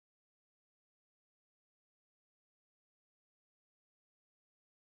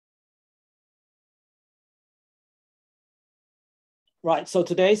Right, so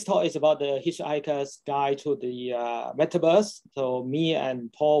today's talk is about the Hitchhiker's Guide to the Metaverse. So me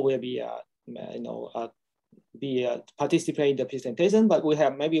and Paul will be, participating in the presentation, but we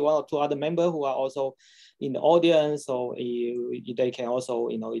have maybe one or two other members who are also in the audience. So they can also,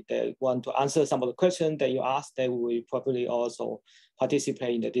 if they want to answer some of the questions that you asked, they will probably also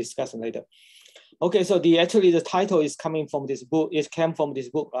participate in the discussion later. Okay, so actually the title is coming from this book. It came from this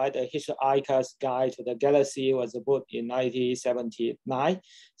book, right? The Hitchhiker's Guide to the Galaxy was a book in 1979.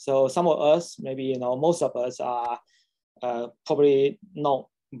 So some of us, maybe most of us are probably not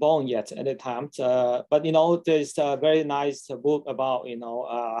born yet at the time. But there's a very nice book about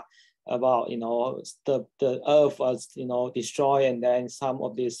the Earth was destroyed, and then some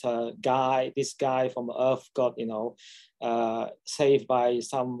of this guy from Earth got saved by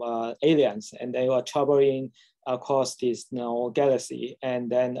some aliens, and they were traveling across this galaxy, and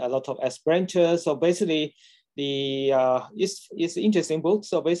then a lot of adventures. So basically, it's an interesting book.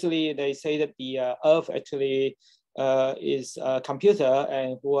 So basically, they say that the Earth actually is a computer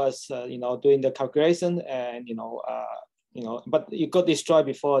and who was doing the calculation, and but it got destroyed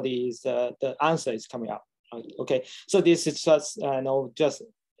before the answer is coming up. Okay, so this is just a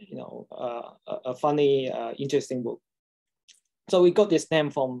funny, interesting book. So we got this name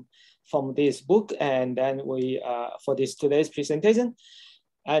from this book, and then we for today's presentation.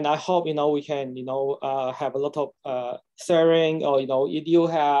 And I hope we can have a lot of sharing, or if you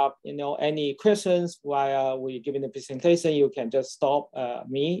have any questions while we giving the presentation, you can just stop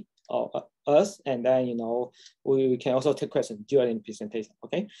me or us, and then we can also take questions during the presentation.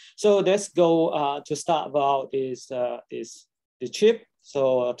 Okay, so let's go to start about the trip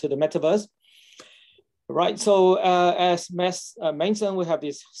to the metaverse. Right, so as Max mentioned, we have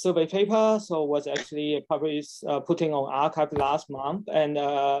this survey paper. So was actually published, putting on archive last month, and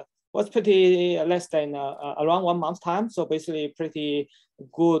was pretty less than around 1 month's time. So basically pretty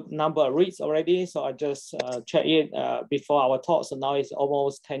good number of reads already. So I just checked it before our talk. So now it's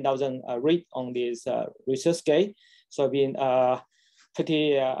almost 10,000 reads on this research gate. So been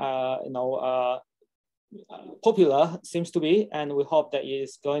pretty, popular seems to be, and we hope that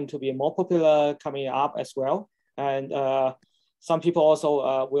it's going to be more popular coming up as well. And some people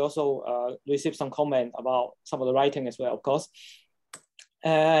also, we also received some comment about some of the writing as well, of course.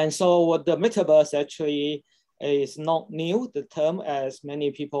 And so the metaverse actually is not new. The term, as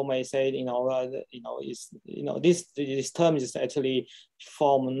many people may say, this term is actually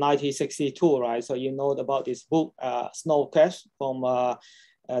from 1962, right? So about this book, Snow Crash from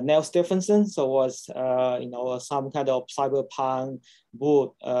Neil Stephenson. So was some kind of cyberpunk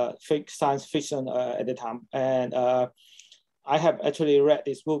book, fake science fiction at the time, and I have actually read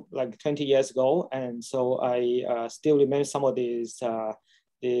this book like 20 years ago, and so I still remember some of these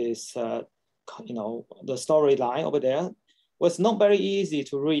the storyline over there. Was not very easy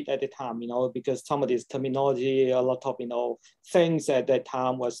to read at the time, because some of this terminology, a lot of things at that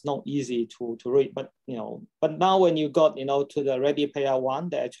time was not easy to read. But but now when you got to the Ready Player One,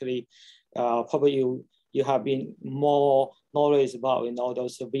 that actually probably you have been more knowledge about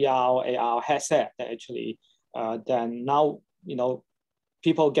those VR AR headset that actually then now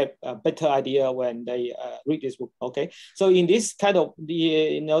people get a better idea when they read this book. Okay, so in this kind of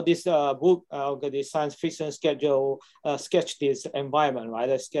this book, the science fiction sketch this environment, right?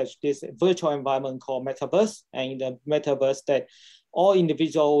 I sketch this virtual environment called Metaverse, and in the Metaverse that all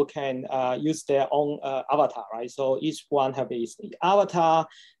individual can use their own avatar, right? So each one have his avatar,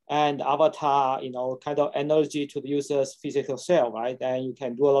 and avatar, kind of analogy to the user's physical self, right? And you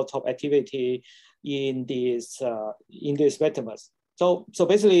can do a lot of activity in this Metaverse. So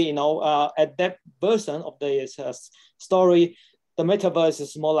basically, at that version of the story, the metaverse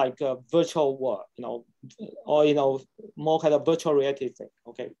is more like a virtual world, or more kind of virtual reality thing.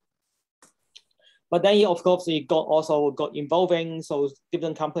 Okay. But then, of course, it also got involving. So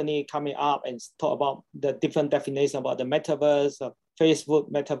different company coming up and talk about the different definition about the metaverse, Facebook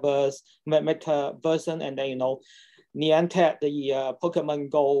metaverse, metaverse, and then Niantic, the Pokemon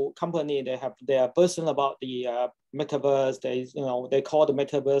Go company, they have their version about the metaverse. They call the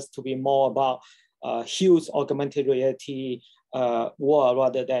metaverse to be more about huge augmented reality world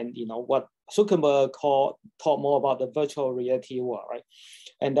rather than what Zuckerberg talk more about the virtual reality world, right?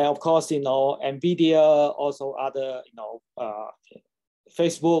 And then of course NVIDIA, also other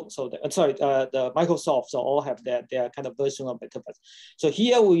Facebook, so the Microsoft, so all have their kind of version of metaverse. So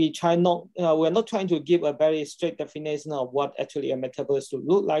here we try we're not trying to give a very strict definition of what actually a metaverse should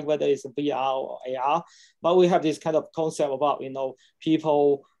look like, whether it's VR or AR, but we have this kind of concept about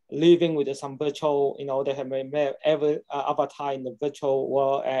people living with some virtual, they have made every avatar in the virtual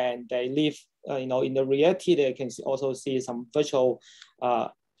world, and they live, in the reality. They can also see some virtual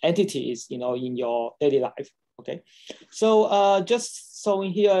entities, in your daily life. Okay, so just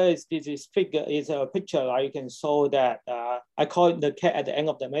showing here is this figure is a picture. Right? You can show that I call it the cat at the end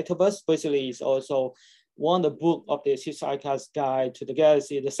of the metaverse. Basically, it's also one of the book of the Hitchhiker's Guide to the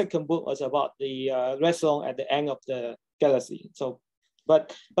Galaxy. The second book was about the restaurant at the end of the galaxy. So,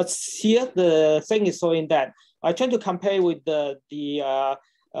 but here the thing is showing that I try to compare with the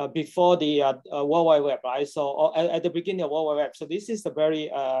before the World Wide Web, right? So at the beginning of World Wide Web. So this is a very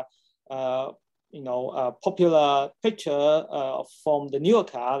popular picture from the New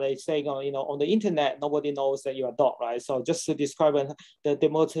Yorker. They say, on the internet, nobody knows that you're a dog, right? So just to describe the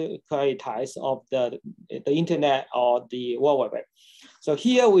democratize of the internet or the World Wide Web. So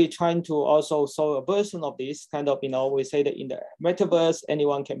here we're trying to also show a version of this kind of, we say that in the metaverse,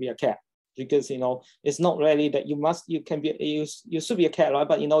 anyone can be a cat. Because it's not really that you should be a cat, right?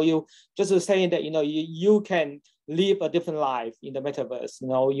 But you just saying that you can live a different life in the metaverse.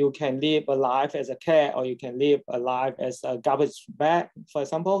 You can live a life as a cat, or you can live a life as a garbage bag, for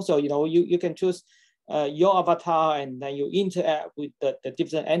example. So you can choose your avatar, and then you interact with the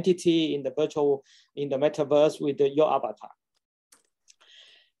different entity in the metaverse with your avatar.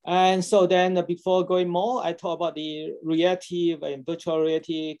 And so then before going more, I talk about the reality and virtual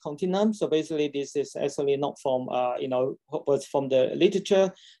reality continuum. So basically this is actually not from, was from the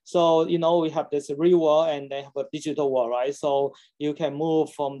literature. So, we have this real world and they have a digital world, right? So you can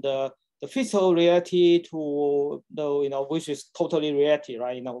move from the physical reality to the, which is totally reality,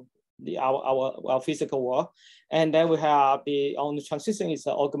 right? Our physical world. And then we have on the transition is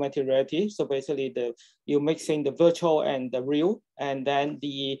the augmented reality. So basically you're mixing the virtual and the real. And then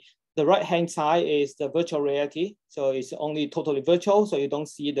the right-hand side is the virtual reality. So it's only totally virtual. So you don't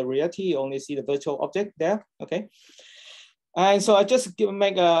see the reality, you only see the virtual object there, okay? And so I just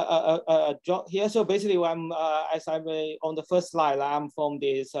make a job here. So basically, as I'm on the first slide, I'm from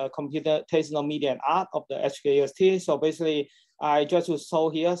this computational media and art of the HKUST. So basically, I just to show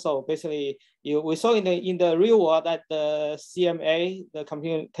here. So basically, we saw in the real world that the CMA, the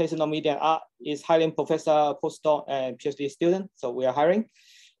computational media and art, is hiring professor, postdoc, and PhD student. So we are hiring.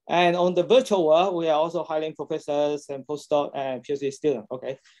 And on the virtual world, we are also hiring professors and postdoc and PhD student.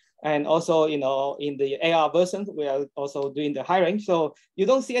 Okay. And also, in the AR version, we are also doing the hiring. So you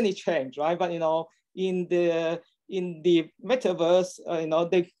don't see any change, right? But in the metaverse,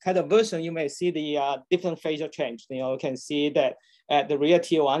 the kind of version, you may see the different facial change. You can see that at the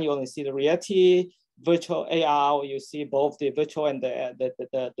reality one, you only see the reality. Virtual AR, you see both the virtual and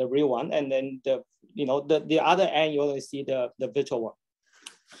the real one. And then the other end, you only see the virtual one.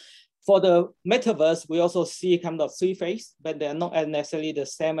 For the metaverse, we also see kind of three phases, but they're not necessarily the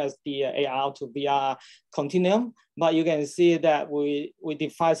same as the AR to VR continuum. But you can see that we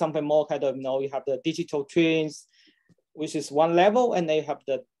define something more kind of, you have the digital twins, which is one level, and they have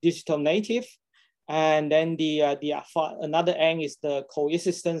the digital native. And then another end is the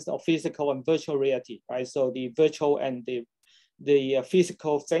coexistence of physical and virtual reality, right? So the virtual and the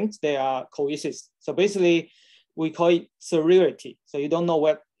physical things, they are coexist. So basically, we call it surreality. So you don't know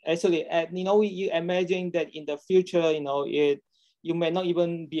what. Actually, you imagine that in the future, you may not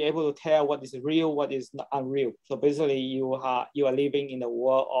even be able to tell what is real, what is unreal. So basically, you are living in a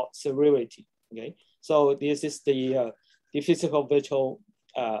world of surreality. Okay, so this is the physical virtual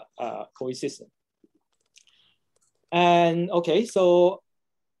coexistence. And okay, so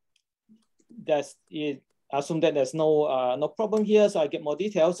that's it. I assume that there's no problem here, so I get more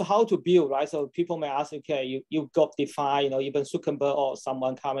details. So how to build, right? So people may ask, okay, you got define, even Zuckerberg or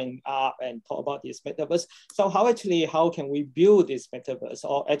someone coming up and talk about this metaverse. So how can we build this metaverse?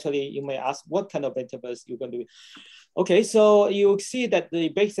 Or actually, you may ask, what kind of metaverse you're going to do? Okay, so you see that the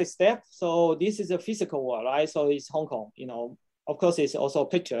basic step. So this is a physical world, right? So it's Hong Kong. Of course, it's also a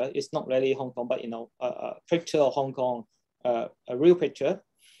picture. It's not really Hong Kong, but a picture of Hong Kong, a real picture.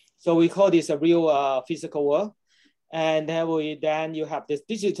 So we call this a real physical world. And then you have this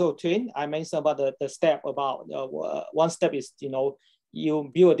digital twin. I mentioned about the step about one step is,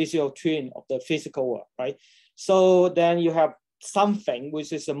 you build a digital twin of the physical world, right? So then you have something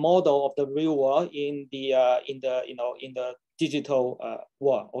which is a model of the real world in the digital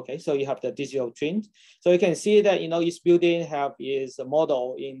world. Okay, so you have the digital twin. So you can see that each building is a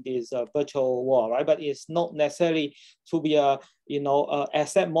model in this virtual world, right? But it's not necessarily to be a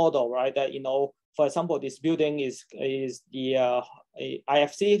asset model, right? That for example, this building is the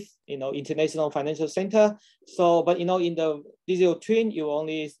IFC, International Financial Center. So, but in the digital twin, you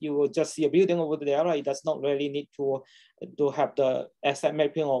will just see a building over there. Right? It does not really need to have the asset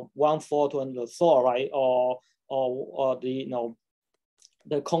mapping of one floor to another floor, right? Or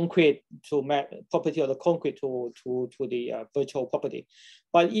the concrete to map property of the concrete to the virtual property.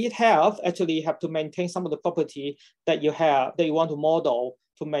 But it actually have to maintain some of the property that you want to model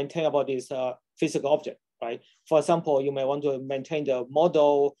to maintain about this physical object, right? For example, you may want to maintain the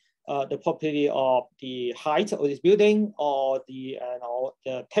model, the property of the height of this building, or the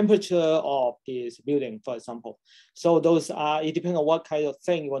temperature of this building, for example. So those are, it depends on what kind of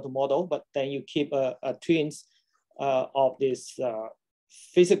thing you want to model, but then you keep a twins of this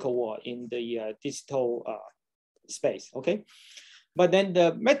physical world in the digital space, okay? But then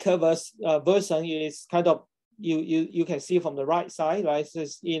the metaverse version is kind of, you can see from the right side, right? So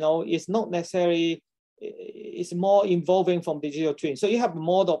it's not necessarily, it's more involving from digital twin. So you have a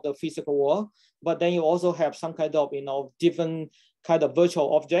model of the physical world, but then you also have some kind of, different kind of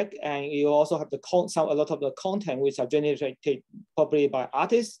virtual object, and you also have a lot of the content which are generated probably by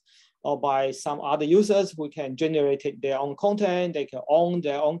artists or by some other users who can generate their own content. They can own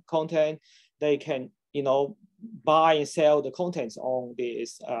their own content. They can, buy and sell the contents on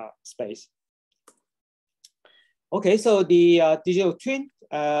this space. Okay, so the digital twin,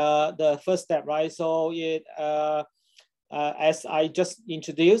 the first step, right? So it, as I just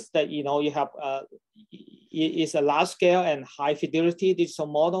introduced, that you have it's a large scale and high fidelity digital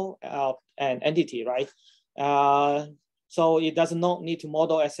model of an entity, right? So it does not need to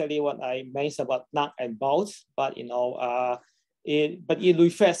model exactly what I mentioned about nut and bolts, but it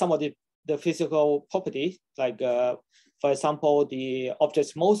reflects some of the physical properties, like for example, the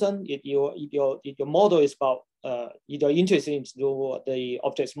object's motion. If your model is about you're interested in the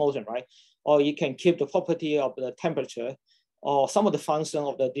object's motion, right? Or you can keep the property of the temperature, or some of the function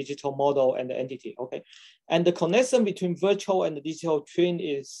of the digital model and the entity, okay? And the connection between virtual and the digital twin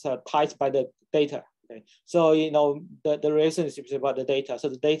is tied by the data. Okay. So the relationship is about the data. So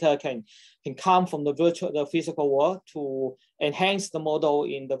the data can come from the physical world to enhance the model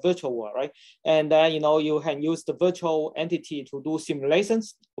in the virtual world, right? And then you can use the virtual entity to do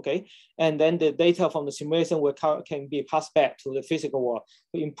simulations, okay? And then the data from the simulation can be passed back to the physical world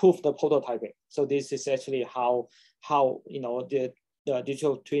to improve the prototyping. So this is actually how the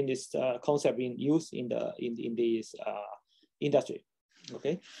digital twin is concept being used in this industry,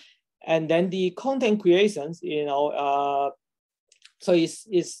 okay? And then the content creations, so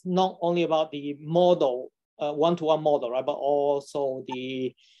it's not only about the model, one-to-one model, right? But also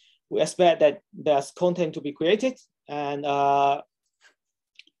we expect that there's content to be created, and a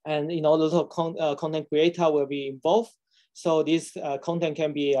lot of content creator will be involved. So this content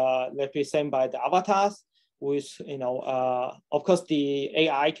can be represented by the avatars, which, of course, the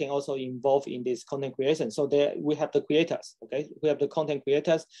AI can also involve in this content creation. So there we have the creators, okay? We have the content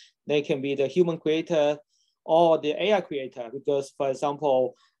creators. They can be the human creator or the AI creator, because, for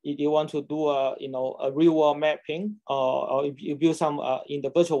example, if you want to do a real world mapping, or if you build some in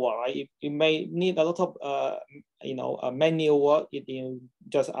the virtual world, right? You may need a lot of manual work if you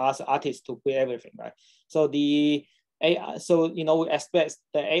just ask artists to create everything, right? So the AI, we expect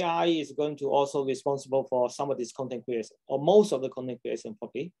the AI is going to also responsible for some of this content creation, or most of the content creation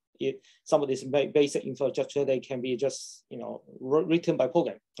probably. If some of this basic infrastructure, they can be just written by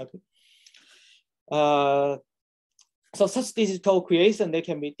program. Okay. So such digital creation, they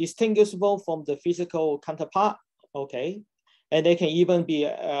can be distinguishable from the physical counterpart. Okay, and they can even be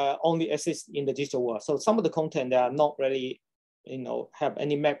only exist in the digital world. So some of the content, they are not really have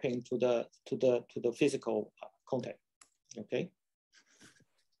any mapping to the physical content. Okay.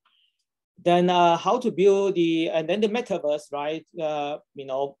 Then how to build and then the metaverse, right?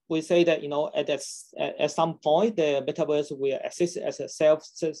 We say that at some point the metaverse will exist as a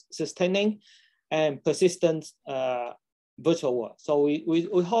self-sustaining and persistent virtual world. So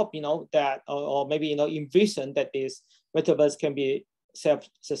we hope that, or maybe envision that this metaverse can be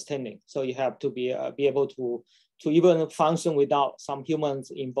self-sustaining. So you have to be able to even function without some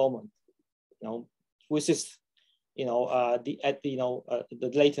humans involvement, which is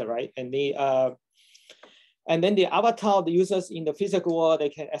the later, right? And then the avatar of the users in the physical world, they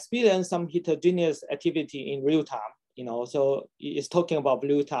can experience some heterogeneous activity in real time. So it's talking about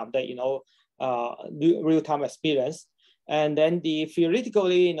real time, that real time experience. And then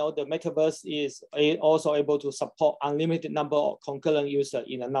theoretically, the metaverse is also able to support unlimited number of concurrent users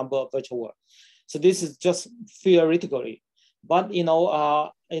in a number of virtual worlds. So this is just theoretically. But you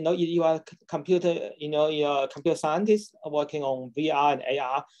are computer, you're a computer scientist working on VR and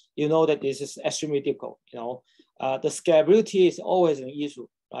AR. You know that this is extremely difficult. The scalability is always an issue,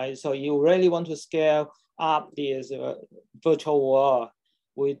 right? So you really want to scale up this virtual world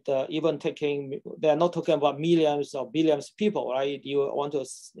with even taking. They're not talking about millions or billions of people, right? You want to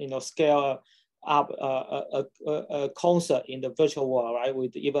scale up a concert in the virtual world, right?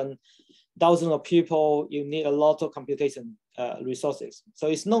 With even thousands of people, you need a lot of computation resources. So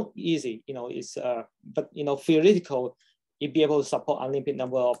it's not easy, but theoretical, you'd be able to support unlimited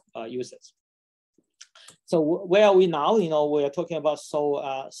number of users. So where are we now? We are talking about so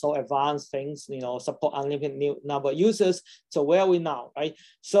advanced things, support unlimited number of users. So where are we now, right?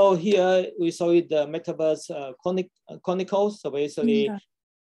 So here we saw the Metaverse Chronicles. So basically,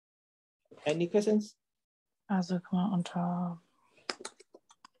 any questions? Also kann man unter.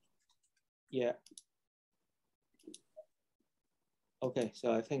 Yeah. Okay,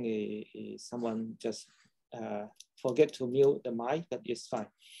 so I think someone just forget to mute the mic, but it's fine.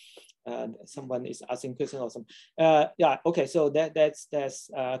 Someone is asking questions or something. Yeah, okay, so that's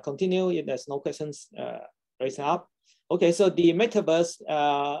continue. If there's no questions, raise up. Okay, so the Metaverse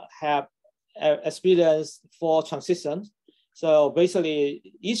have experienced 4 transitions. So basically,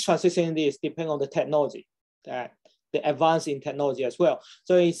 each transition is depending on the technology, the advance in technology as well.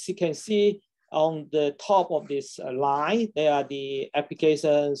 So as you can see on the top of this line, there are the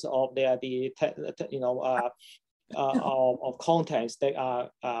applications of of contents that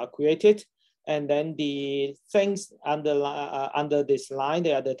are created, and then the things under this line,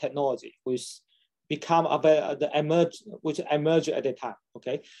 they are the technology which become which emerge at the time.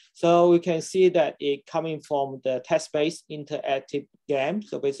 Okay, so we can see that it coming from the text-based interactive game.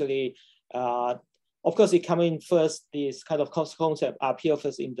 So basically, of course, it coming first. This kind of concept appear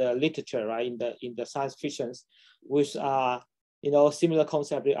first in the literature, right? In the science fictions, which are similar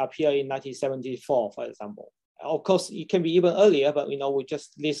concept appear in 1974, for example. Of course, it can be even earlier, but we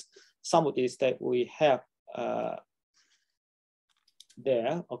just list some of these that we have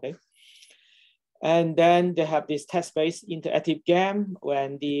there. Okay. And then they have this text-based interactive game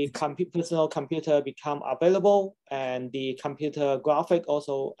when the personal computer become available, and the computer graphic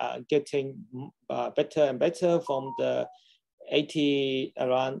also getting better and better from the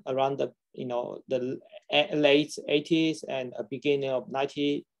around the the late 80s and beginning of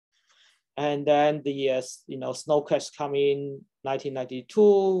 90s. And then the Snow Crash come in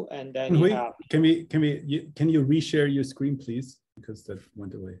 1992, and then Wait, can you reshare your screen, please? Because that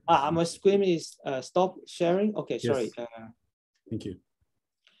went away. My screen is stop sharing. Okay, yes. Sorry. Thank you.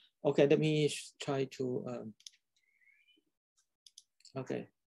 Okay, let me try to. Okay.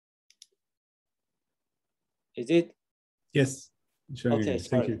 Is it? Yes. Okay.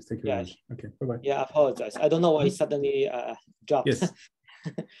 Thank you. Thank you very much. Okay. Bye bye. Yeah, I apologize. I don't know why it suddenly dropped. Yes.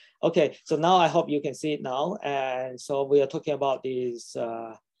 Okay, so now I hope you can see it now. And so we are talking about this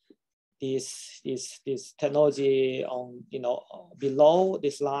technology on below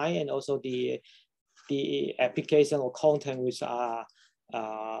this line, and also the application or content which are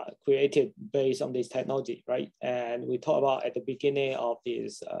created based on this technology, right? And we talked about at the beginning of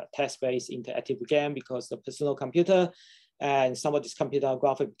this text-based interactive game, because the personal computer and some of this computer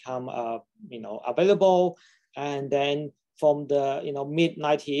graphic become available, and then from the mid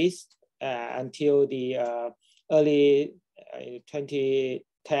 90s until the early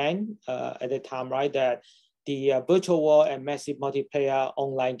 2010 at the time, right, that the virtual world and massive multiplayer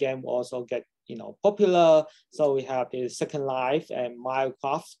online game also get popular. So we have the Second Life and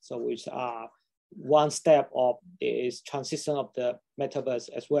Minecraft, so which are one step of this transition of the metaverse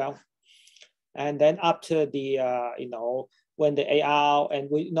as well. And then after the when the AR, and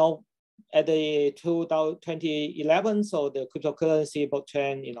we know at the 2011, so the cryptocurrency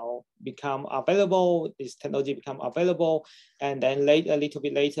blockchain, become available. This technology become available, and then a little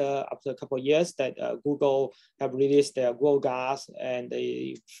bit later, after a couple of years, that Google have released their Google Glass, and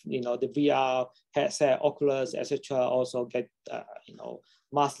the VR headset, Oculus, etc. also get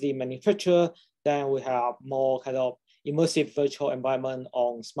massively manufactured. Then we have more kind of immersive virtual environment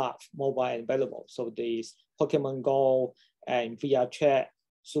on smart mobile available. So these Pokemon Go and VR chat,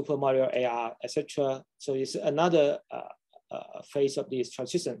 Super Mario AR, etc. So it's another phase of this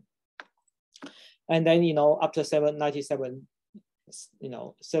transition. And then after 17,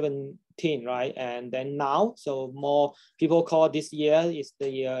 right? And then now, so more people call this year is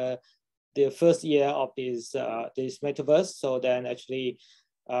the first year of this metaverse. So then actually,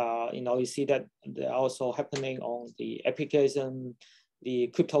 you see that they're also happening on the application, the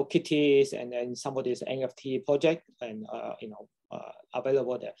crypto kitties, and then some of this NFT project, and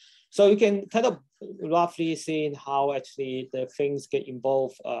available there. So you can kind of roughly see how actually the things get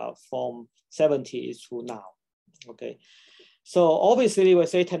involved from 70s to now. Okay. So obviously we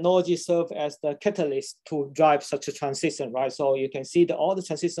say technology serves as the catalyst to drive such a transition, right? So you can see that all the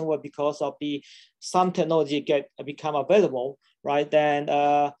transition were because of some technology become available, right? Then,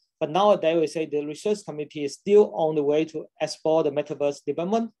 but nowadays we say the research community is still on the way to explore the metaverse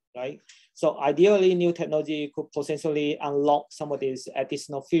development, right? So ideally new technology could potentially unlock some of these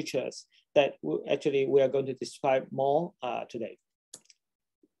additional features that we are going to describe more today.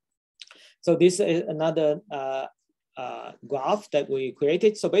 So this is another graph that we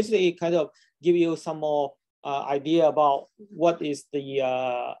created. So basically it kind of give you some more idea about what is the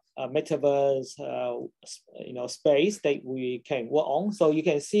metaverse space that we can work on. So you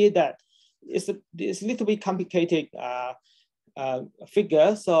can see that it's a little bit complicated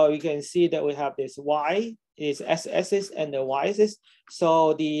figure. So you can see that we have this Y is x-axis and the y-axis.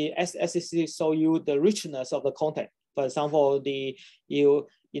 So the x-axis show you the richness of the content. For example,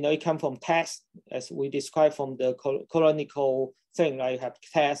 it comes from text, as we described from the canonical thing, right? You have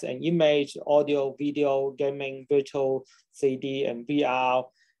text and image, audio, video, gaming, virtual, 3D, and VR,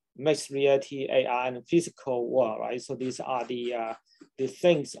 mixed reality, AR, and physical world, right? So these are the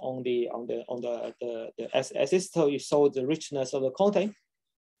things on the x-axis. So you show the richness of the content,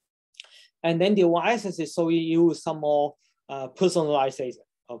 and then the y-axis so we use some more personalization.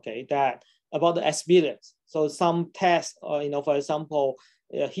 Okay, that about the experience. So some tests, for example.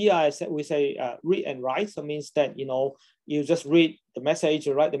 Here we say read and write, so it means that you just read the message,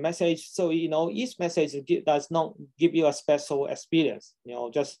 you write the message. So each message does not give you a special experience,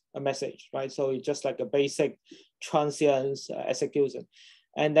 just a message, right? So it's just like a basic transient execution,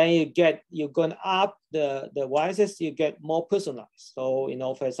 and then you're going up the y-axis, you get more personalized. So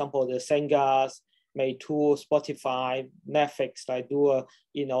for example, the Sengas, Meitu, Spotify, Netflix, like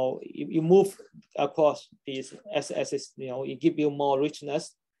you move across these axes, it give you more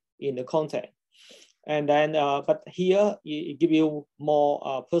richness in the content. And then, but here it give you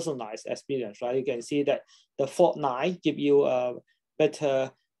more personalized experience, right? You can see that the Fortnite give you a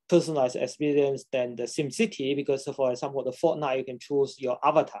better personalized experience than the SimCity, because for example, the Fortnite, you can choose your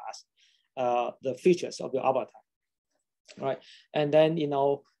avatars, the features of your avatar, right? And then,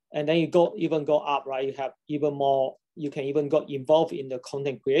 and then you even go up, right? You have even more, you can even get involved in the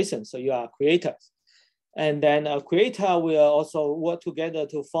content creation. So you are creators. And then a creator will also work together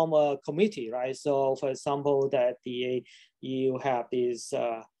to form a committee, right? So for example, that you have this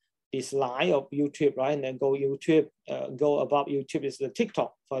line of YouTube, right? And then go above YouTube is the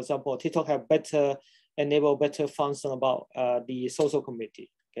TikTok. For example, TikTok have enable better function about the social committee,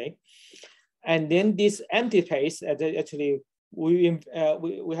 okay? And then this empty space, actually, we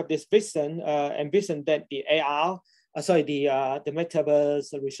have this vision, ambition that the AR, the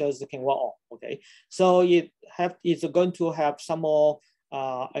metaverse research can work on. Okay, so it's going to have some more,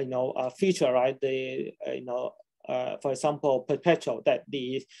 feature, right? For example, perpetual, that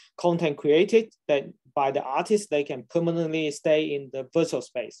the content created that by the artist, they can permanently stay in the virtual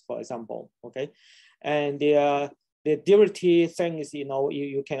space, for example. Okay, and the duality thing is,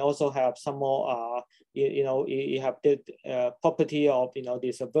 you can also have some more, you have the property of,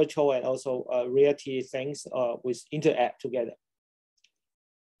 this virtual and also reality things which interact together.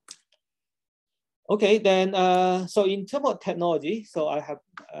 Okay, then, so in terms of technology, so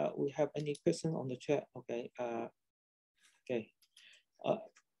we have any question on the chat? Okay,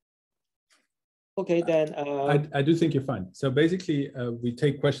 okay, then. I do think you're fine. So basically, we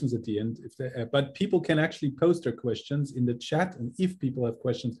take questions at the end, but people can actually post their questions in the chat, and if people have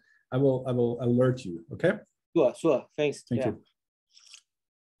questions, I will alert you. Okay. Sure. Thanks. Thank you.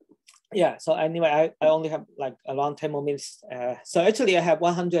 Yeah. So anyway, I only have like around 10 more minutes. So actually, I have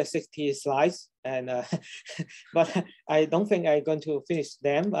 160 slides, and but I don't think I'm going to finish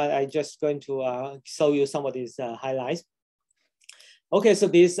them. I'm just going to show you some of these highlights. Okay, so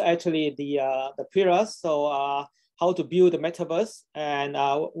this is actually the pillars. So how to build the metaverse, and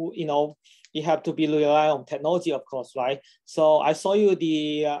you have to be rely on technology, of course, right? So I show you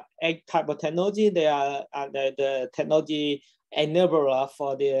the 8 type of technology. They are the technology enabler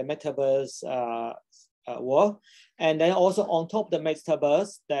for the metaverse world. And then also on top of the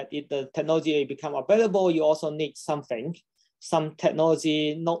metaverse, that if the technology become available, you also need some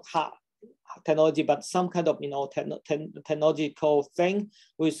technology, not hard technology, but some kind of technological thing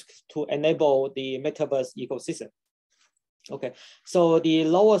which to enable the metaverse ecosystem. Okay, so the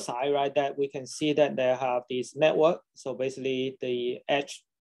lower side, right, that we can see that they have this network. So basically the edge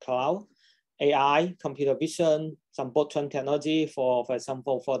cloud, AI, computer vision, some blockchain technology for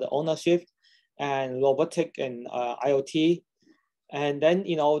example, for the ownership, and robotic and IoT, And then,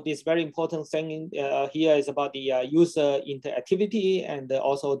 this very important thing here is about the user interactivity and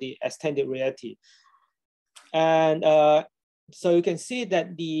also the extended reality. And so you can see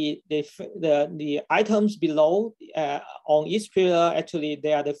that the items below on each pillar, actually,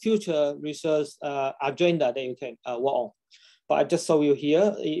 they are the future research agenda that you can work on. But I just show you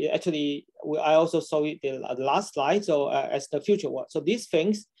here. Actually, I also saw it the last slide. So as the future work. So these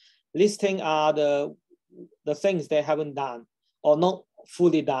things, listing are the things they haven't done or not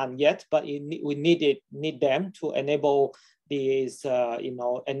fully done yet, but we need them to enable these,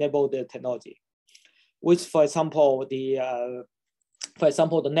 enable the technology. Which, for example, the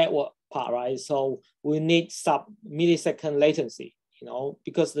network part, right? So we need sub-millisecond latency,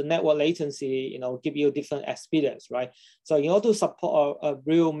 because the network latency, give you different experience, right? So in order to support a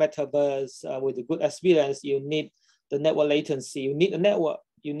real metaverse with a good experience, you need the network latency. You need a network.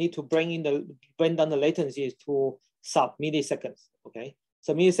 You need to bring down the latency to sub-milliseconds. Okay,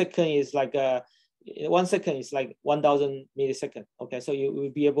 so millisecond is like 1 second is like 1,000 milliseconds. Okay, so you will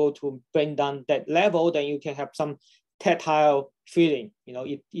be able to bring down that level. Then you can have some tactile feeling.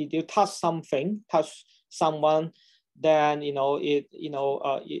 If you touch something, touch someone, then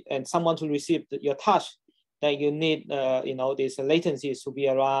and someone to receive your touch, then you need this latency to be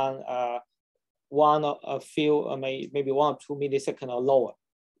around maybe 1 or 2 milliseconds or lower.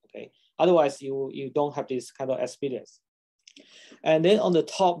 Okay, otherwise you don't have this kind of experience. And then on the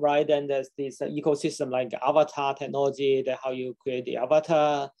top right, then there's this ecosystem like avatar technology, that how you create the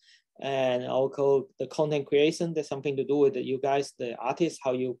avatar, and also the content creation. There's something to do with you guys, the artists,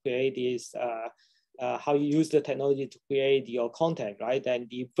 how you create this, how you use the technology to create your content, right? And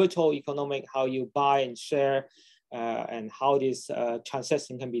the virtual economic, how you buy and share, and how this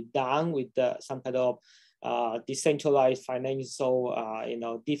transaction can be done with some kind of decentralized financial,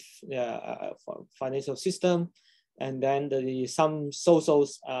 financial system. And then some social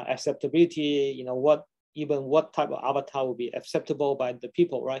acceptability, what type of avatar will be acceptable by the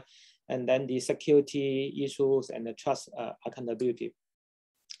people, right? And then the security issues and the trust accountability.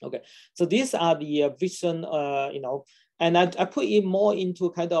 Okay, so these are the vision, and I put it more into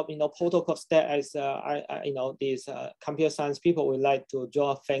kind of, protocol stack as, these computer science people would like to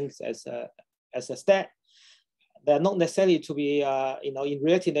draw things as a stack. They're not necessarily to be, in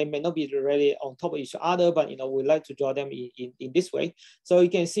reality, they may not be really on top of each other, but, we like to draw them in this way. So you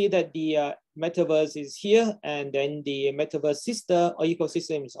can see that the metaverse is here, and then the metaverse system or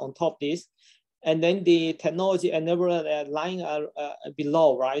ecosystem is on top of this. And then the technology enabler line are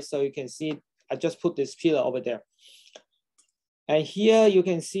below, right? So you can see, I just put this pillar over there. And here you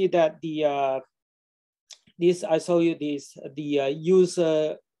can see that I show you this, the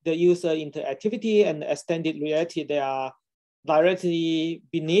user interactivity and extended reality, they are directly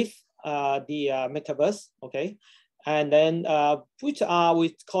beneath the metaverse, okay? And then we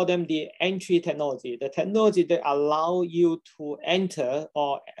call them the entry technology, the technology that allow you to enter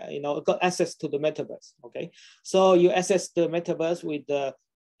or got access to the metaverse, okay? So you access the metaverse with the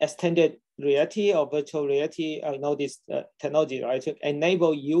extended reality or virtual reality, this technology, right, to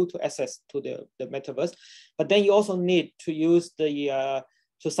enable you to access to the metaverse. But then you also need to use the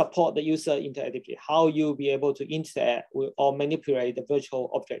to support the user interactivity, how you be able to interact with or manipulate the virtual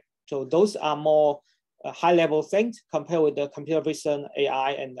object. So those are more high-level things compared with the computer vision,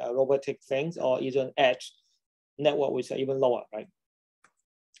 AI, and robotic things, or even edge network, which are even lower, right?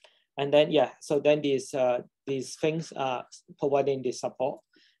 And then, so then these things are providing this support.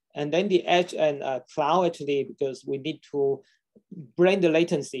 And then the edge and cloud, actually, because we need to bring the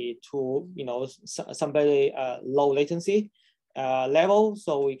latency to, some very low latency level,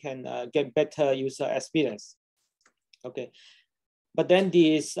 so we can get better user experience. Okay, but then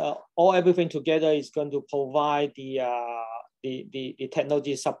this everything together is going to provide the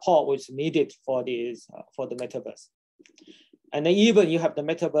technology support which is needed for this for the metaverse. And then even you have the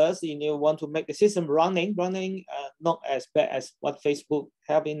metaverse, and you want to make the system running not as bad as what Facebook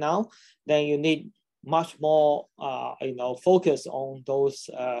having now, then you need much more focus on those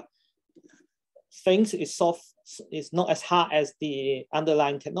things. It's not as hard as the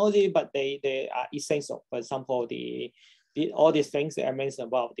underlying technology, but they are essential. For example, all these things that I mentioned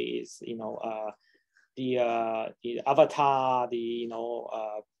about these, the avatar,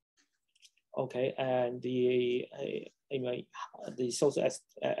 okay, and the social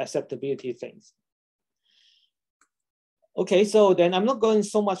acceptability things. Okay, so then I'm not going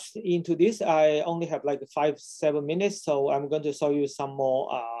so much into this. I only have like 5-7 minutes, so I'm going to show you some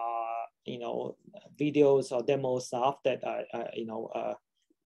more videos or demo stuff that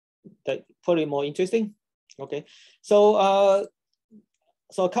that probably more interesting. Okay, so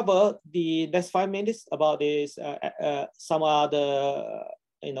so cover the next 5 minutes about this, some other,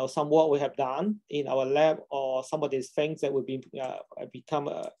 some work we have done in our lab, or some of these things that will be become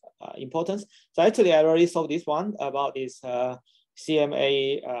important. So actually, I already saw this one about this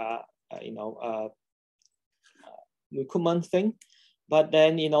CMA, recruitment thing. But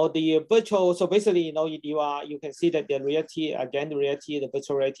then, the virtual, so basically, you can see that the reality, again, the reality, the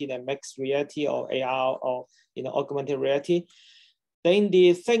virtual reality, the mixed reality, or AR, or, augmented reality. Then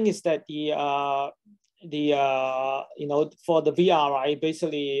the thing is that for the VR, right,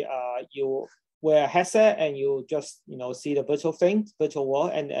 basically you wear a headset and you just, see the virtual thing, virtual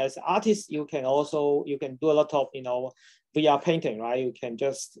world. And as artists, you can do a lot of, VR painting, right? You can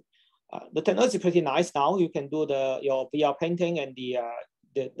just, the technology is pretty nice now. You can do your VR painting, and the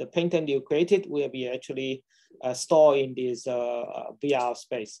painting you created will be actually stored in this VR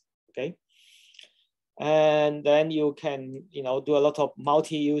space, okay? And then you can, do a lot of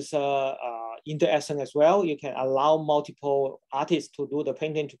multi-user interaction as well. You can allow multiple artists to do the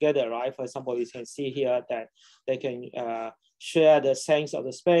painting together, right? For example, you can see here that they can share the sense of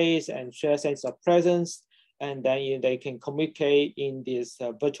the space and share sense of presence. And then they can communicate in this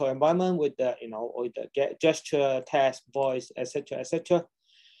virtual environment with the, with the gesture, text, voice, etc., etc.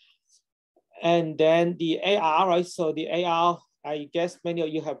 And then the AR, right? So the AR, I guess many of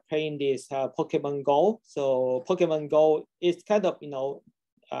you have played this Pokemon Go. So Pokemon Go is kind of,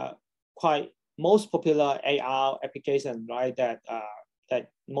 quite most popular AR application, right? That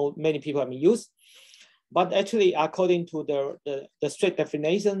many people have used. But actually, according to the strict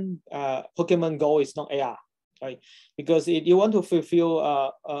definition, Pokemon Go is not AR. Right, because if you want to fulfill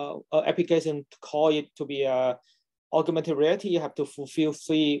an application to call it to be augmented reality, you have to fulfill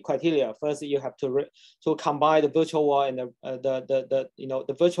 3 criteria. First, you have to combine the virtual world and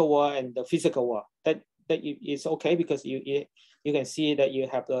the virtual world and the physical world. That is okay, because you can see that you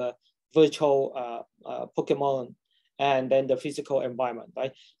have the virtual Pokemon and then the physical environment,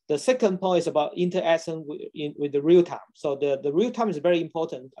 right? The second point is about interaction with the real time. So the real time is a very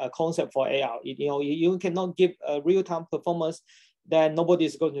important concept for AR. You cannot give a real time performance that nobody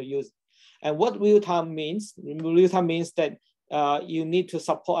is going to use. And what real time means? Real time means that you need to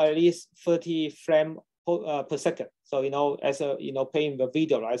support at least 30 frames per second. So as a playing the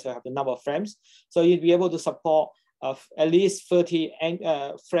video, right? So you have the number of frames. So you'd be able to support at least 30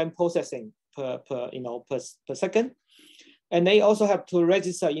 frame processing per second. And they also have to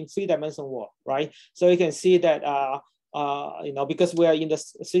register in 3-dimensional world, right? So you can see that, because we are in the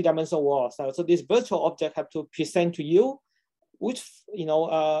 3-dimensional world, so this virtual object have to present to you, which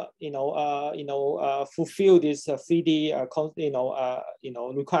fulfill this 3D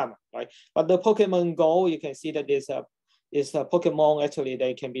requirement, right? But the Pokemon Go, you can see that there's a Pokemon, actually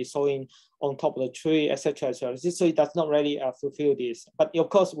they can be showing on top of the tree, etc. So it does not really fulfill this. But of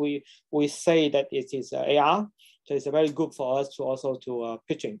course, we say that it is AR. So it's very good for us to also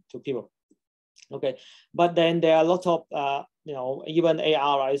pitching to people. Okay, but then there are a lot of even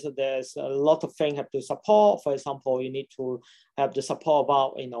AR, right? So there's a lot of things have to support. For example, you need to have the support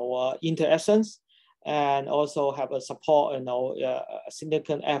about interactions, and also have a support a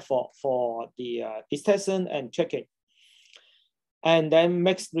significant effort for the detection and checking. And then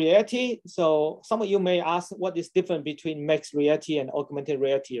mixed reality. So some of you may ask, what is different between mixed reality and augmented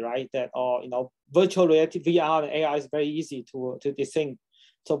reality, right? That, or virtual reality, VR and AR is very easy to distinguish.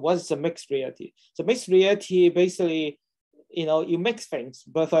 So what's the mixed reality? So mixed reality, basically, you mix things.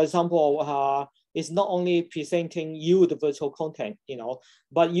 But for example, it's not only presenting you the virtual content,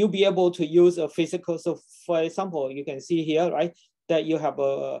 but you'll be able to use a physical. So for example, you can see here, right, that you have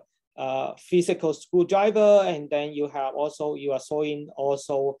a physical screwdriver, and then you are showing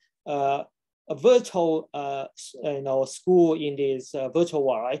also a virtual screw in this virtual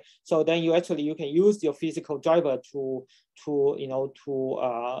world, right? So then you can use your physical driver to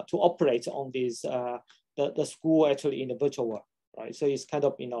operate on this the screw actually in the virtual world, right? So it's kind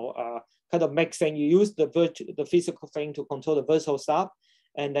of kind of mixing. You use the physical thing to control the virtual stuff,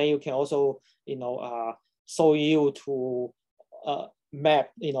 and then you can also show you to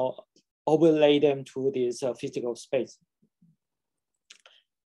map, overlay them to this physical space.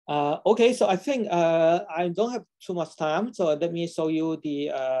 Okay, so I think I don't have too much time, so let me show you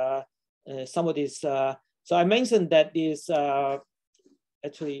the some of this. So I mentioned that this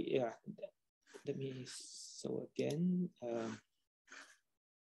actually, yeah. Let me show again.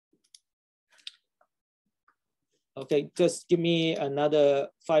 Okay, just give me another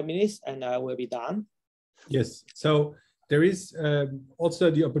 5 minutes, and I will be done. Yes. So there is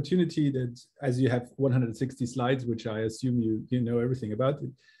also the opportunity that, as you have 160 slides, which I assume you know everything about,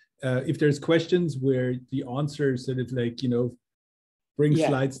 if there's questions where the answer sort of like, bring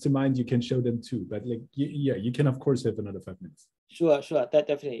slides to mind, you can show them too. But like, yeah, you can of course have another 5 minutes. Sure, that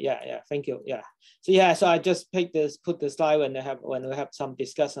definitely, yeah. Thank you, yeah. So I just put the slide when we have some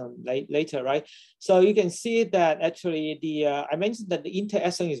discussion later, right? So you can see that actually I mentioned that the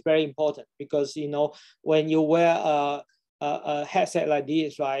interaction is very important because when you wear a headset like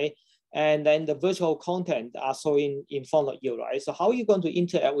this, right? And then the virtual content are showing in front of you, right? So how are you going to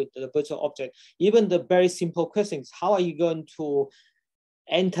interact with the virtual object? Even the very simple questions, how are you going to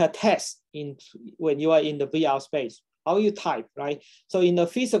enter text when you are in the VR space? How you type, right? So in the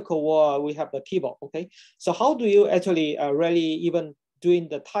physical world, we have the keyboard, okay? So how do you actually really even doing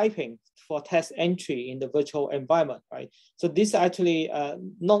the typing for text entry in the virtual environment, right? So this is actually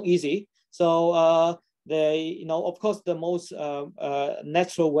not easy. So of course, the most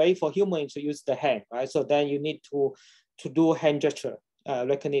natural way for humans to use the hand, right? So then you need to do hand gesture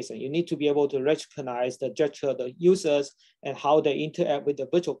recognition. You need to be able to recognize the gesture, the users, and how they interact with the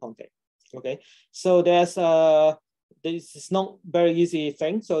virtual content. Okay, so this is not very easy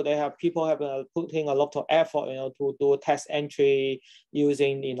thing. So people have putting a lot of effort, to do text entry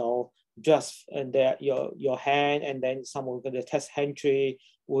using, just your hand, and then some of the text entry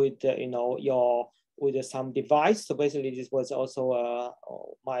with with some device. So basically, this was also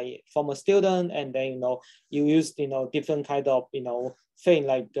my former student, and then you use different kind of thing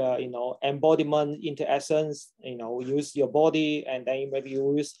like embodiment interactions. Use your body, and then maybe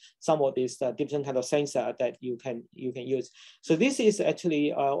you use some of these different kind of sensor that you can use. So this is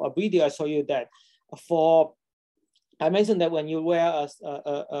actually a video I show you that I mentioned that when you wear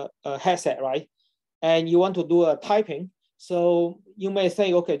a headset, right, and you want to do a typing, so you may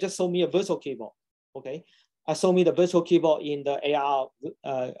say, okay, just show me a virtual keyboard. Okay, show me the virtual keyboard in the AR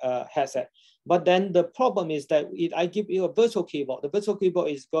headset. But then the problem is that if I give you a virtual keyboard, the virtual keyboard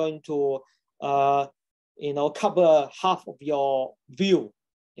is going to cover half of your view,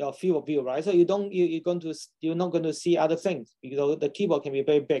 your field of view, right? So you're not going to see other things because the keyboard can be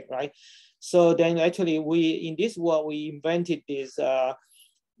very big, right? So then actually in this world we invented this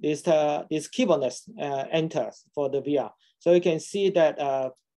keyboardless enters for the VR. So you can see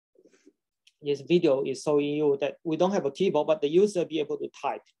that this video is showing you that we don't have a keyboard, but the user be able to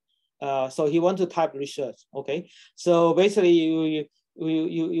type. So he want to type research. Okay, so basically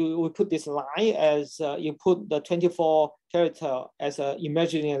you put this line as you put the 24 character as an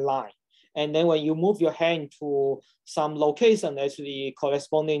imaginary line, and then when you move your hand to some location actually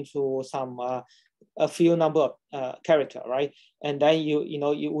corresponding to some a few number of character, right? And then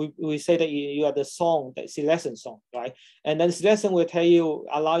we say that you are the song, the selection song, right? And then selection will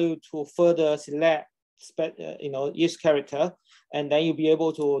allow you to further select each character, and then you'll be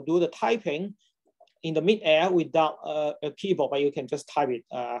able to do the typing in the mid-air without a keyboard, but you can just type it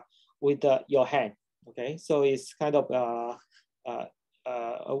with your hand. Okay, so it's kind of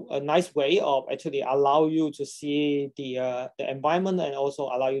a nice way of actually allow you to see the environment and also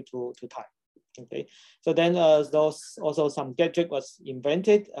allow you to type. Okay, so then those also some gadget was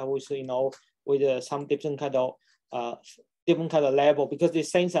invented, which with some different kind of level, because the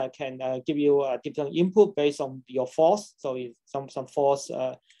sensor can give you a different input based on your force. So it's some force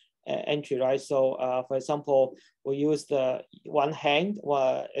entry, right? So for example, we use the one hand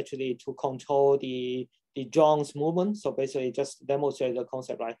actually to control the joints movement. So basically just demonstrate the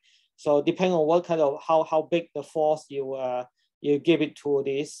concept, right? So depending on what kind of how big the force you give it to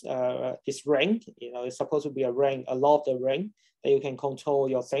this ring, it's supposed to be a ring, a lot of the ring that you can control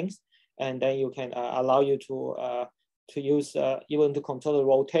your things, and then you can allow you to use even to control the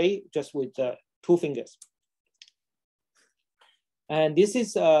rotate just with 2 fingers. And this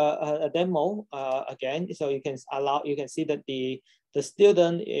is a demo again. So you can see that the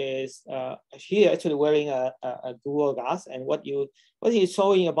student is here actually wearing a Google Glass, and what he's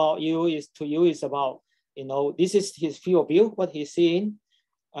showing about you is about this is his field of view, what he's seeing.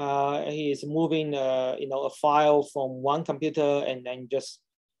 He is moving a file from one computer and then just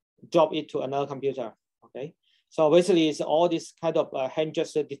drop it to another computer. Okay, so basically it's all this kind of hand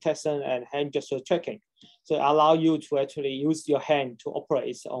gesture detection and hand gesture tracking. So allow you to actually use your hand to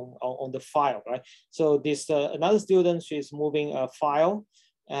operate on the file, right? So this another student, she's moving a file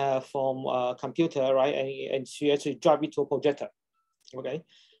from a computer, right? And she actually drop it to a projector. Okay,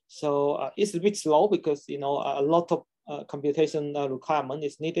 so it's a bit slow because a lot of computation requirement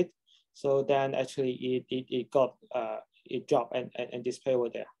is needed. So then actually it dropped and display over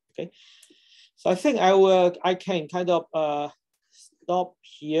there. Okay, so I think I can kind of stop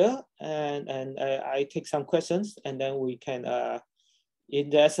here and I take some questions, and then we can if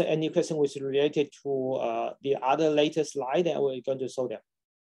there's any question which is related to the other latest slide, then we're going to show them.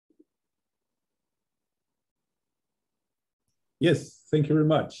 Yes, thank you very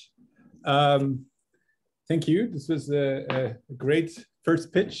much. Thank you. This was a great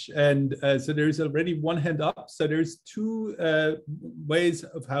first pitch. And so there's already one hand up. So there's two ways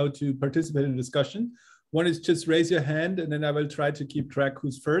of how to participate in the discussion. One is just raise your hand, and then I will try to keep track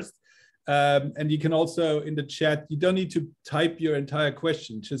who's first. And you can also in the chat, you don't need to type your entire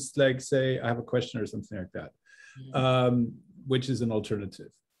question, just like say, I have a question or something like that, which is an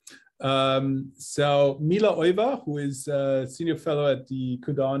alternative. So Mila Oiva, who is a senior fellow at the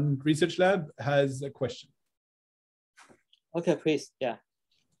CUDAN Research Lab, has a question. Okay, please, yeah.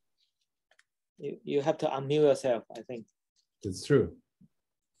 You have to unmute yourself, I think. That's true.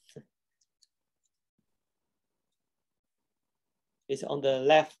 It's on the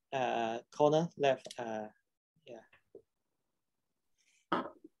left corner, left, yeah.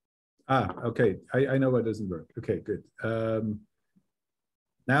 Ah, okay, I know what doesn't work. Okay, good.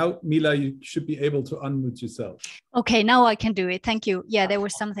 Now, Mila, you should be able to unmute yourself. Okay, now I can do it. Thank you. Yeah, there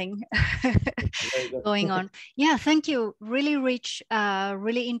was something going on. Yeah, thank you. Really rich,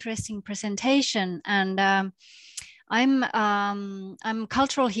 really interesting presentation. And I'm a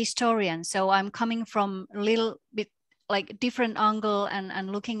cultural historian, so I'm coming from a little bit like different angle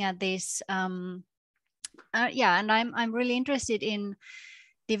and looking at this. Yeah, and I'm really interested in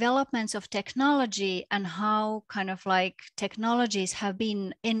developments of technology and how kind of like technologies have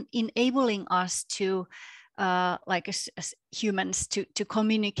been enabling us to like as humans to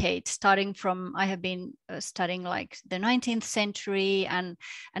communicate, starting from, I have been studying like the 19th century, and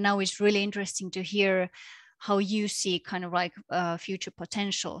now it's really interesting to hear how you see kind of like future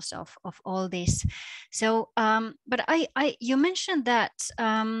potentials of all this. So but you mentioned that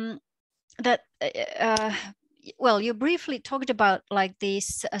well, you briefly talked about like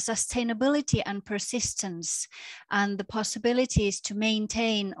this sustainability and persistence and the possibilities to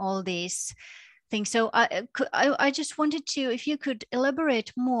maintain all these things. So I just wanted to, if you could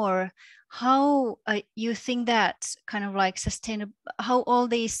elaborate more, how you think that kind of like sustainable, how all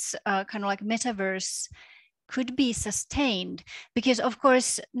these kind of like metaverse could be sustained. Because of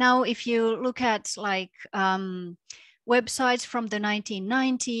course, now if you look at like websites from the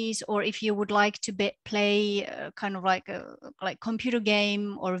 1990s, or if you would like to play kind of like a computer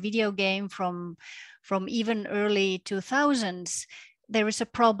game or video game from even early 2000s, there is a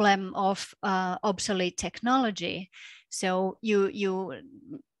problem of obsolete technology. So you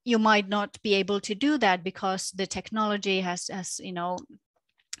might not be able to do that because the technology has you know,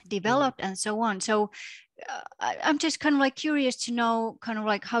 developed and so on. So I'm just kind of like curious to know kind of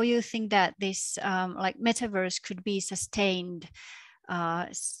like how you think that this like metaverse could be sustained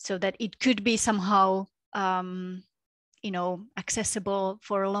so that it could be somehow you know, accessible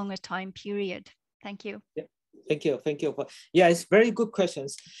for a longer time period. Thank you. Yeah. Thank you. Yeah, it's very good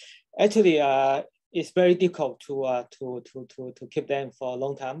questions. Actually, it's very difficult to keep them for a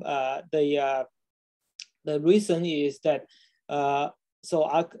long time. The reason is that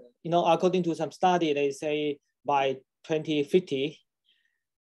so you know, according to some study, they say by 2050,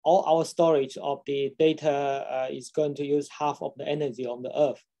 all our storage of the data is going to use half of the energy on the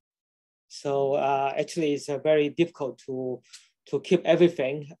Earth. So actually, it's very difficult to keep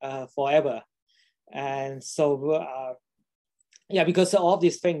everything forever. And so yeah, because all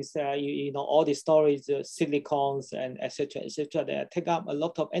these things, you know, all the storage, silicons and etc., they take up a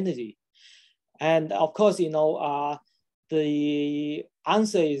lot of energy. And of course, you know, the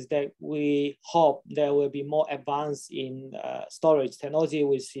answer is that we hope there will be more advance in storage technology,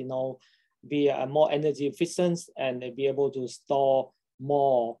 which, you know, be more energy efficient and be able to store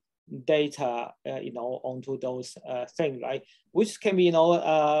more data, you know, onto those things, right? Which can be, you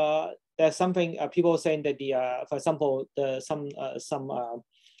know, there's something people saying that the, for example, some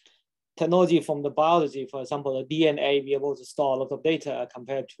technology from the biology, for example, the DNA, be able to store a lot of data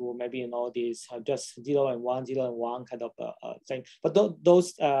compared to maybe, you know, these just 0 and 1 kind of thing. But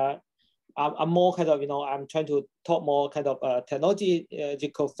those are more kind of, you know, I'm trying to talk more kind of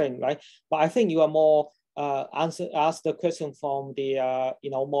technological thing, right? But I think you are more ask the question from the, you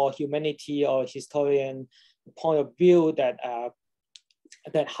know, more humanity or historian point of view, that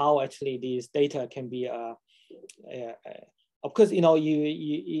that how actually these data can be of course, you know,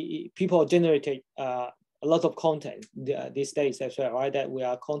 people generate a lot of content these days as well, right? That we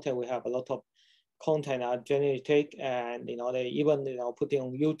are content, we have a lot of content are generated, and, you know, they even, you know, put it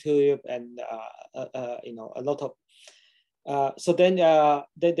on YouTube and, you know, a lot of, so then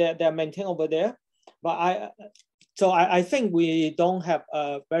they're maintained over there. But I think we don't have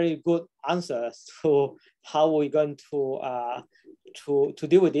a very good answer to how we're going to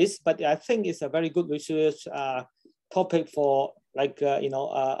deal with this. But I think it's a very good research topic for, like, you know,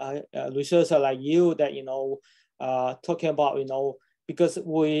 a researcher like you, that, you know, talking about, because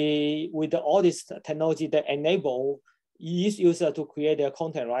with all this technology that enable each user to create their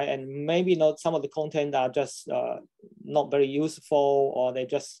content, right? And maybe not some of the content are just not very useful, or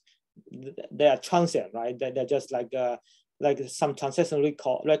they are transient, right? They're just like some transaction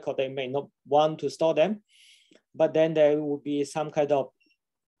record they may not want to store them, but then there would be some kind of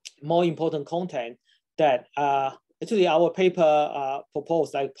more important content that actually our paper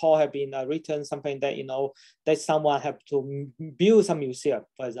proposed, like Paul have been written something that, that someone have to build some museum,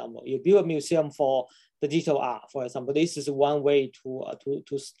 for example. You build a museum for the digital art, for example. This is one way to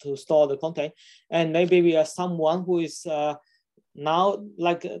store the content. And maybe we are someone who is now,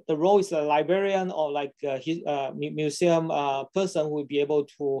 like the role is a librarian or like a museum person who will be able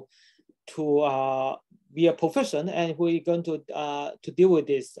to be a profession, and we're going to deal with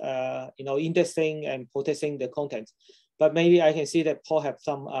this, indexing and protecting the content. But maybe I can see that Paul have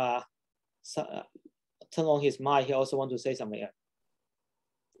some turn on his mic. He also want to say something.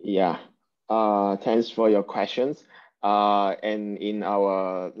 Yeah. Thanks for your questions. And in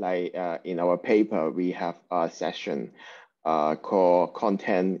our in our paper, we have a session called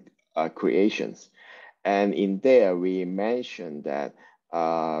content creations, and in there we mentioned that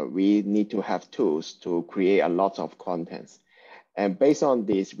we need to have tools to create a lot of contents. And based on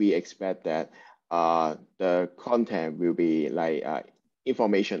this, we expect that the content will be like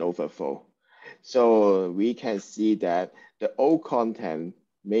information overflow. So we can see that the old content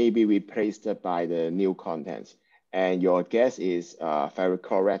may be replaced by the new contents. And your guess is very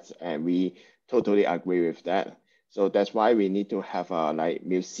correct, and we totally agree with that. So that's why we need to have a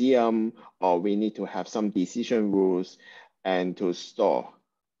museum, or we need to have some decision rules and to store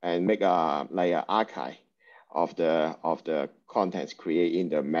and make a an archive of the contents created in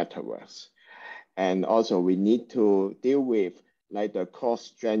the metaverse. And also we need to deal with the cross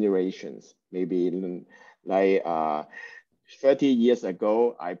generations. Maybe 30 years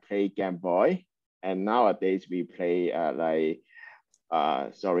ago I played Game Boy, and nowadays we play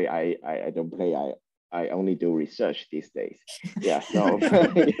sorry, I don't play. I only do research these days. Yeah, so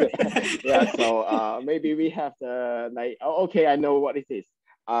yeah, so maybe we have the okay, I know what it is.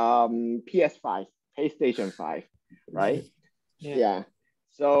 PS5, PlayStation 5, right? Yeah.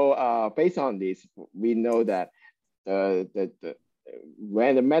 So based on this, we know that when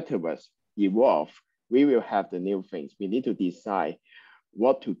the metaverse evolve, we will have the new things. We need to decide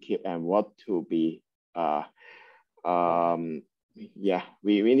what to keep and what to be. Yeah,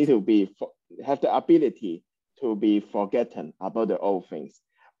 we need to have the ability to be forgotten about the old things.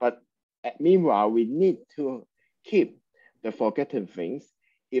 But meanwhile, we need to keep the forgotten things.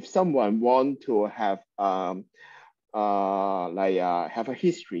 If someone want to have have a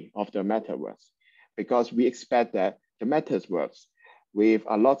history of the metaverse, because we expect that the metaverse with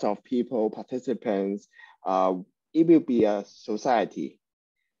a lot of people, participants, it will be a society.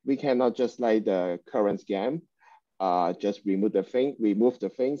 We cannot just like the current game, just remove the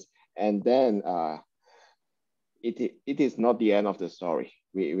things, and then it is not the end of the story.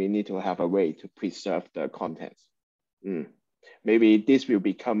 We need to have a way to preserve the contents. Maybe this will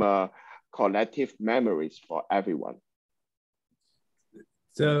become a collective memories for everyone.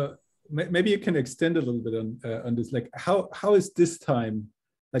 So maybe you can extend a little bit on this. Like how is this time,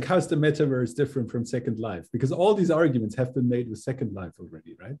 like how's the metaverse different from Second Life? Because all these arguments have been made with Second Life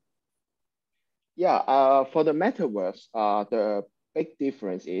already, right? Yeah, for the metaverse, the big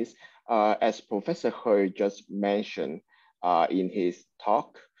difference is, as Professor Hui just mentioned in his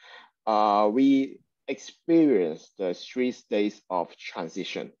talk, we experience the 3 stages of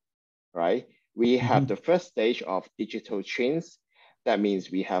transition, right? We have the first stage of digital twins. That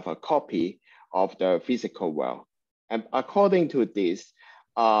means we have a copy of the physical world. And according to this,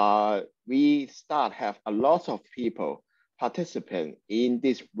 we have a lot of people participate in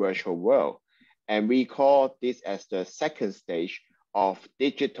this virtual world. And we call this as the second stage of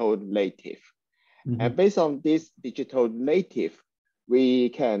digital native. And based on this digital native, we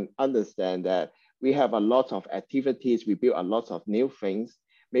can understand that we have a lot of activities. We build a lot of new things.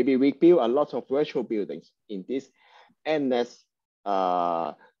 Maybe we build a lot of virtual buildings in this endless,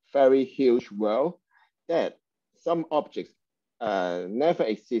 very huge world that some objects never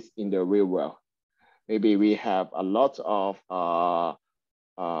exist in the real world. Maybe we have a lot of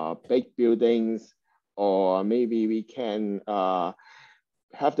big buildings, or maybe we can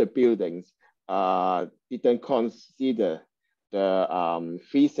have the buildings didn't consider the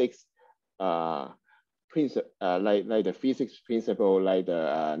physics principle, like the physics principle, like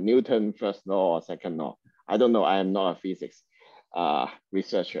the Newton first law or second law. I don't know. I am not a physics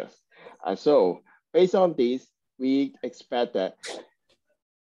researcher. So based on this, we expect that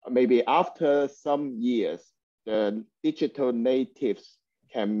maybe after some years, the digital natives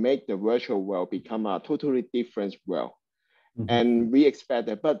can make the virtual world become a totally different world. Mm-hmm. And we expect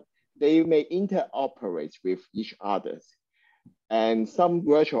that, but they may interoperate with each other. And some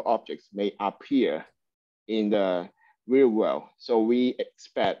virtual objects may appear in the real world. So we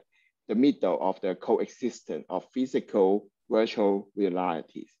expect the middle of the coexistence of physical virtual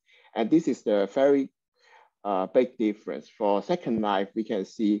realities. And this is the very big difference. For Second Life, we can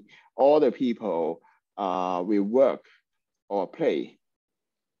see all the people will work or play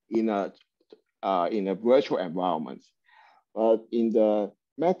in a virtual environment. But in the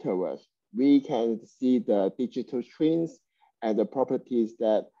Metaverse, we can see the digital twins and the properties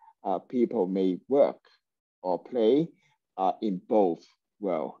that people may work or play in both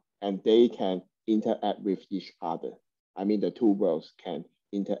worlds, and they can interact with each other. I mean, the two worlds can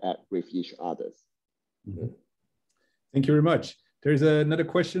interact with each other. Mm-hmm. Thank you very much. There's another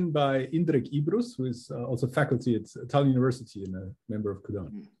question by Indrek Ibrus, who is also faculty at Tallinn University and a member of CUDAN.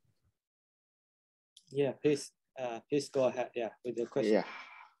 Mm-hmm. Yeah, please go ahead. Yeah, with the question. Yeah,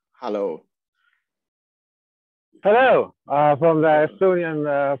 hello. Hello, from the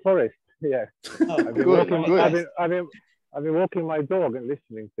Estonian forest. Yeah, oh, I've been walking my dog and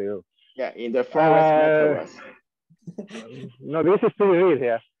listening to you. Yeah, in the forest Metaverse. No, this is pretty real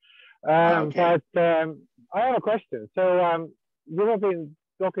here. Okay. But I have a question. So you have been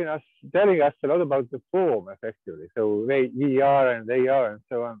telling us a lot about the form, effectively. So VR and AR and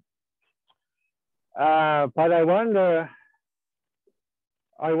so on. But I wonder.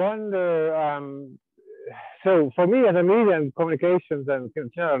 So for me, as a media and communications and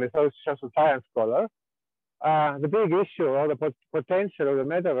generally social science scholar, the big issue or the potential of the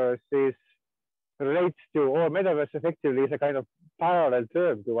metaverse relates to, or metaverse effectively is a kind of parallel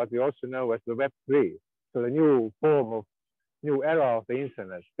term to what we also know as the Web3, so the new era of the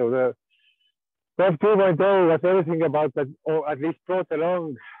internet. So the Web 2.0 was everything about that, or at least brought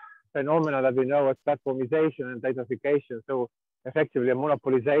along phenomena that we know as platformization and datafication. So effectively a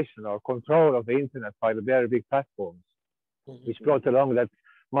monopolization or control of the internet by the very big platforms, which brought along that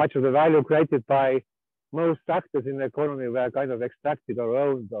much of the value created by most actors in the economy were kind of extracted or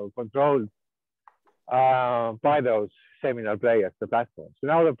owned or controlled by those seminal players, the platforms. So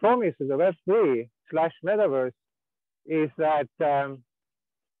now the promise of the Web3/Metaverse is that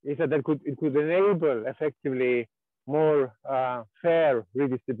it could enable effectively more fair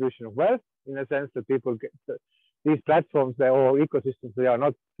redistribution of wealth, in a sense that people get these platforms or ecosystems, they are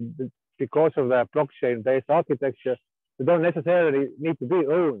not, because of their blockchain-based architecture, they don't necessarily need to be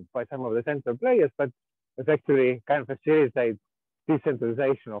owned by some of the central players, but effectively kind of facilitate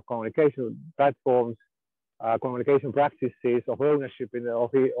decentralization of communication platforms, communication practices, of ownership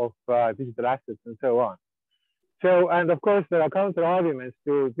of digital assets, and so on. So, and of course, there are counter arguments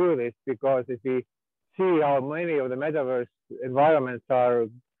to do this, because if we see how many of the metaverse environments are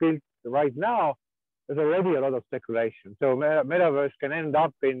built right now, there's already a lot of speculation. So metaverse can end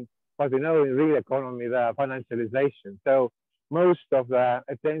up in what we know in real economy, the financialization. So most of the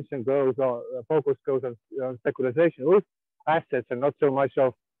attention goes on, focus goes on speculation with assets and not so much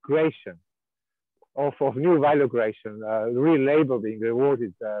of creation, of new value creation, real labor being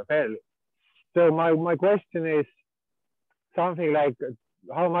rewarded fairly. So my question is something like,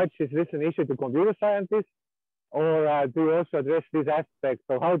 how much is this an issue to computer scientists? Or do you also address these aspects,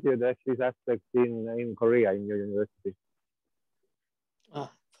 or how do you address these aspects in Korea, in your university? Of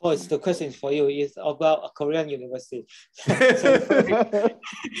course, the question for you is about a Korean university.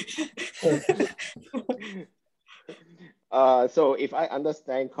 So if I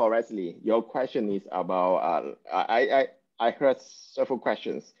understand correctly, your question is about, I heard several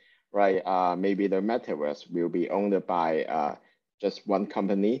questions, right? Maybe the metaverse will be owned by just one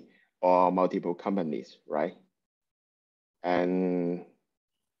company or multiple companies, right? And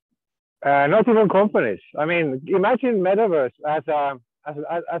not even companies. I mean, imagine metaverse as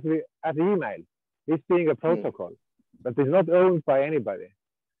email. It's being a protocol that is not owned by anybody.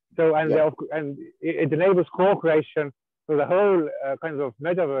 So and it enables co-creation. So the whole kind of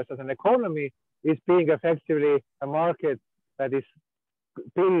metaverse as an economy is being effectively a market that is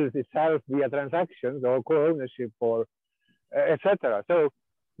builds itself via transactions or co-ownership or etc. So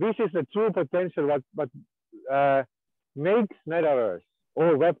this is the true potential what makes metaverse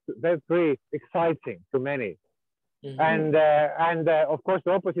or Web3 exciting to many. And of course,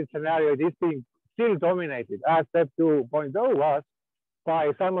 the opposite scenario is being still dominated, as Web 2.0 was,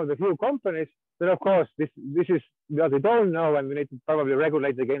 by some of the few companies. Then of course, this is what we don't know, and we need to probably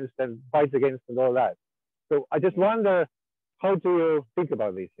regulate against and fight against and all that. So I just wonder, how do you think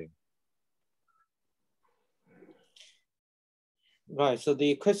about these things? Right. So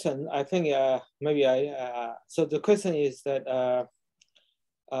the question, I think, so the question is that,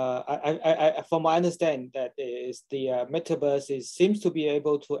 from my understanding, that is the metaverse seems to be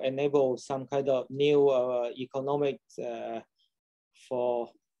able to enable some kind of new economics for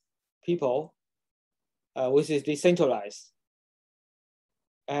people, which is decentralized.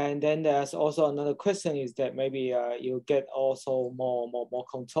 And then there's also another question is that maybe you get also more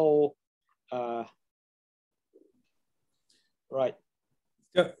control. Right.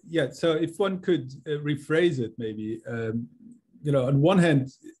 Yeah. So if one could rephrase it, maybe, you know, on one hand,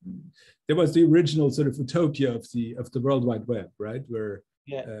 there was the original sort of utopia of the World Wide Web, right, where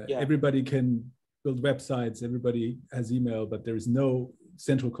everybody can build websites, everybody has email, but there is no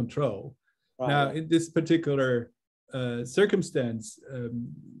central control. Right. Now, in this particular circumstance,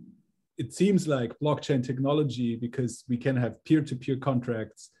 it seems like blockchain technology, because we can have peer-to-peer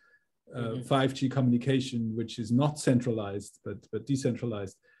contracts, 5G communication, which is not centralized but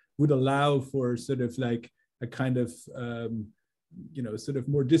decentralized, would allow for sort of like a kind of you know, sort of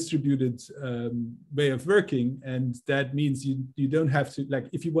more distributed way of working. And that means you don't have to, like,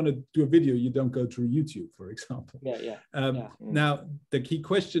 if you want to do a video, you don't go through YouTube, for example. Now, the key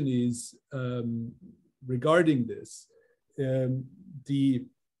question is regarding this, do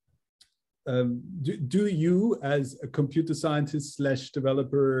you, as a computer scientist /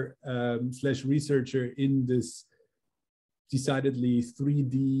 developer / researcher in this decidedly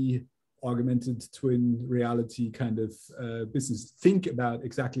 3D augmented twin reality kind of business, think about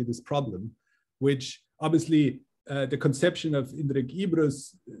exactly this problem, which obviously the conception of Indrek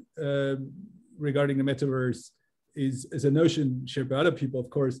Ibrus regarding the metaverse is a notion shared by other people, of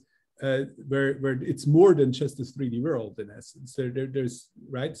course, where it's more than just this 3D world in essence. So there's,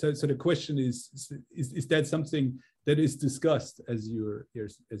 right? So the question is that something that is discussed as you're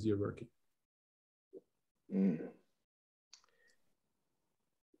working?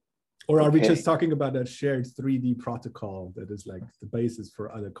 Or are we just talking about a shared 3D protocol that is like the basis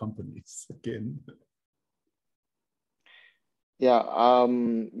for other companies again? Yeah,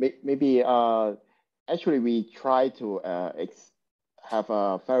 maybe actually we try to have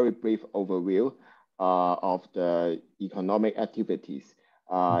a very brief overview of the economic activities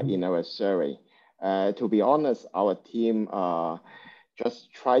in our survey. To be honest, our team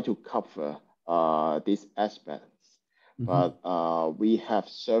just try to cover these aspects. But we have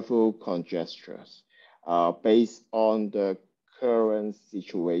several conjectures based on the current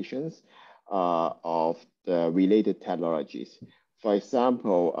situations of the related technologies. For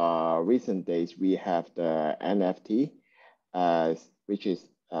example, recent days we have the NFT, which is,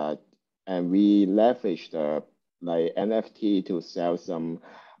 and we leverage the NFT to sell some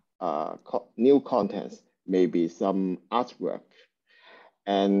new contents, maybe some artwork.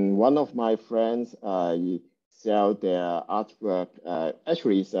 And one of my friends sell their artwork,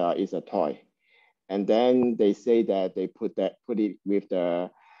 actually is a toy. And then they say that they put it with the,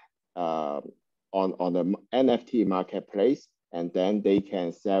 on the NFT marketplace, and then they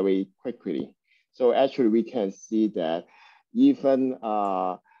can sell it quickly. So actually we can see that even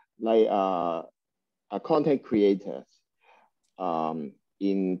content creators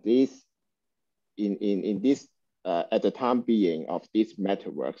in this at the time being of this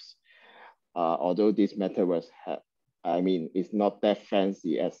metaverse, although this metaverse it's not that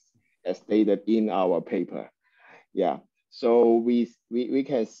fancy as stated in our paper. Yeah, so we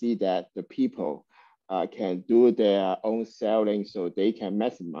can see that the people can do their own selling, so they can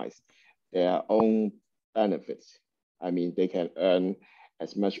maximize their own benefits. I mean, they can earn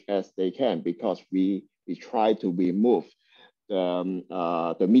as much as they can, because we try to remove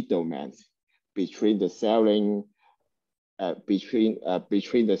the middleman between the selling, between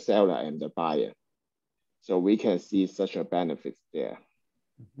the seller and the buyer. So we can see such a benefit there.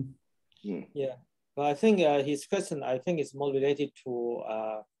 Yeah, but I think his question, I think, is more related to,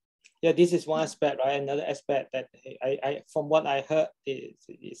 yeah, this is one aspect, right? Another aspect that I from what I heard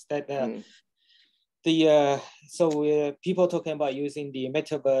is that people talking about using the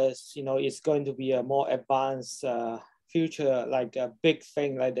metaverse, you know, it's going to be a more advanced future, like a big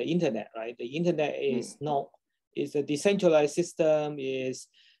thing like the internet, right? The internet is it's a decentralized system, is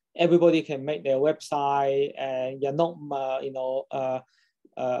everybody can make their website, and you're not,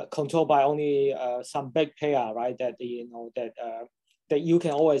 controlled by only some big player, right? That that you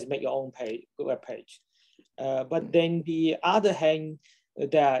can always make your own web page. But then the other hand,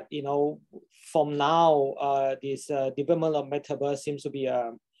 that from now, this development of metaverse seems to be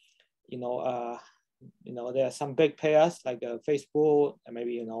there are some big players like Facebook, and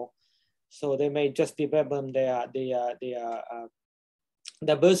maybe so they may just develop their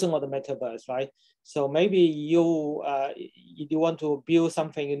the version of the metaverse, right? So maybe you if you want to build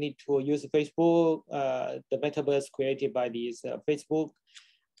something, you need to use Facebook, the metaverse created by these Facebook.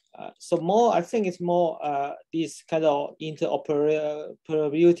 So more, I think it's more this kind of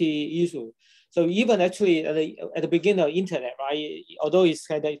interoperability issue. So even actually at the beginning of internet, right? Although it's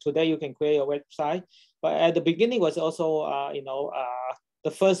kind of today you can create a website, but at the beginning was also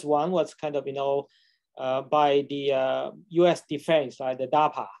the first one was kind of by the U.S. defense, right? The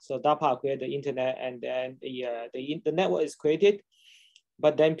DARPA. So DARPA created the internet, and then the network is created.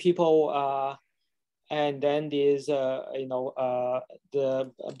 But then people and then there's the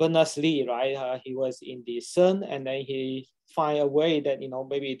Berners-Lee, right? He was in the CERN, and then he find a way that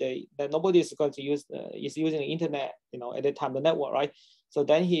maybe that nobody is going to use is using the internet, at the time, the network, right? So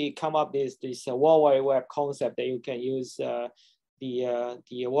then he come up with this World Wide Web concept that you can use the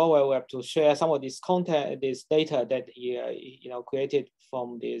World Wide Web to share some of this content, this data that he created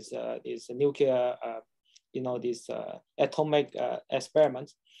from this nuclear this atomic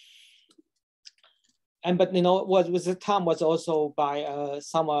experiments. And but what was the time was also by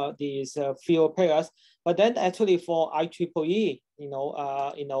some of these field players. But then actually for IEEE,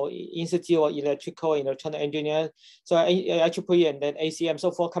 Institute of Electrical and Electronic Engineering, so IEEE and then ACM.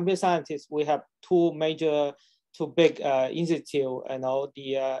 So for computer scientists, we have two big institute.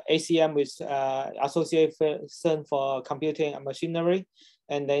 The ACM is Association for Computing and Machinery,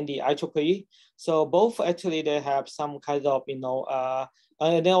 and then the IEEE. So both actually they have some kind of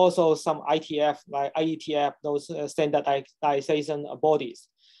and then also some ITF, like IETF, those standardization bodies.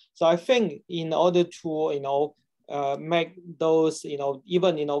 So I think in order to make those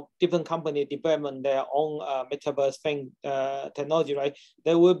even different company development their own metaverse thing technology, right?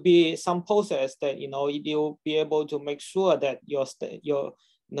 There will be some process that you'll be able to make sure that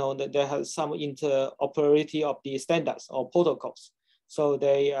that there has some interoperability of the standards or protocols. So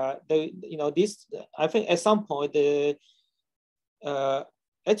they this, I think at some point I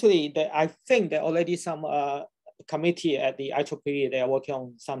think there already some committee at the IEEE, they are working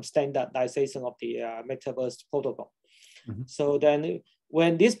on some standardization of the metaverse protocol. Mm-hmm. So then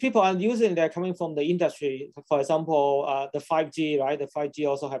when these people are using, they're coming from the industry. For example, the 5G, right? The 5G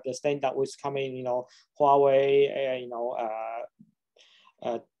also have the standard which coming, Huawei,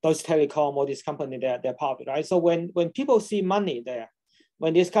 Deutsche Telekom, all these companies, they're part of it, right? So when people see money there,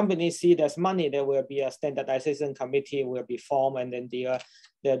 when these companies see there's money, there will be a standardization committee will be formed, and then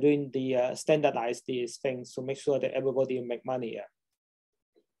they're doing the standardize these things to make sure that everybody will make money. Yeah.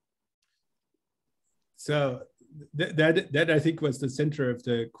 So that I think was the center of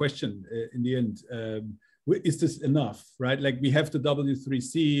the question in the end. Is this enough, right? Like we have the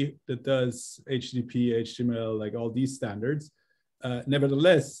W3C that does HTTP, HTML, like all these standards.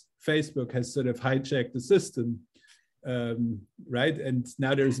 Nevertheless, Facebook has sort of hijacked the system. Right, and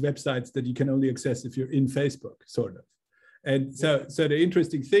now there's websites that you can only access if you're in Facebook, sort of. And so the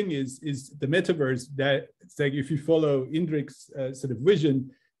interesting thing is the metaverse, that it's like if you follow Indrik's sort of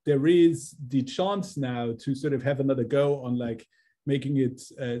vision, there is the chance now to sort of have another go on like making it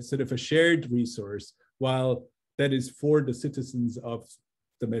sort of a shared resource, while that is for the citizens of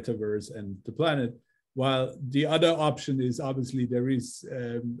the metaverse and the planet. While the other option is obviously there is,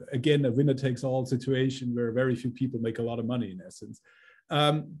 again, a winner-takes-all situation where very few people make a lot of money in essence.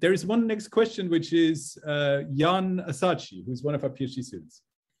 There is one next question, which is Jan Asachi, who's one of our PhD students.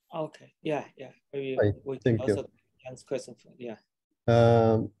 Okay, yeah. Maybe we can also Jan's question. Yeah.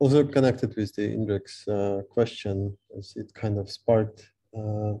 Also connected with the Indrik's question, as it kind of sparked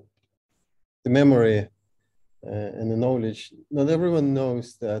the memory and the knowledge. Not everyone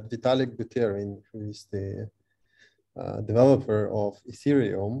knows that Vitalik Buterin, who is the developer of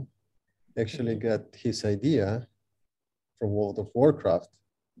Ethereum, actually got his idea from World of Warcraft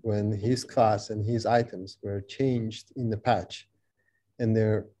when his class and his items were changed in the patch, and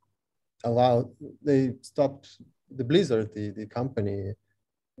they stopped the Blizzard, the company,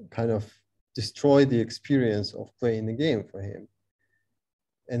 kind of destroyed the experience of playing the game for him.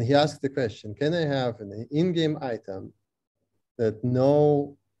 And he asked the question, can I have an in-game item that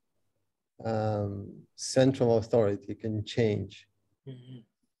no central authority can change? Mm-hmm.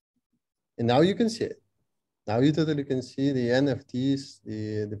 And now you can see it. Now you totally can see the NFTs,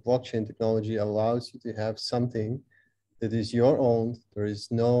 the blockchain technology allows you to have something that is your own. There is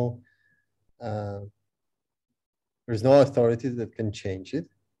no authority that can change it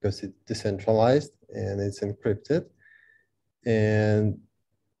because it's decentralized and it's encrypted. And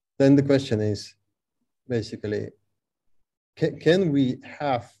then the question is basically, can we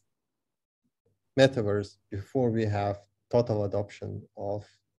have metaverse before we have total adoption of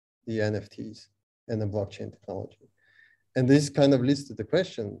the NFTs and the blockchain technology? And this kind of leads to the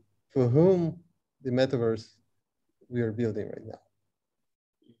question, for whom the metaverse we are building right now?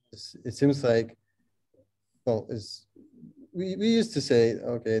 It seems like, well, we used to say,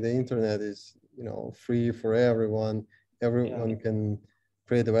 okay, the internet is, you know, free for everyone. Everyone can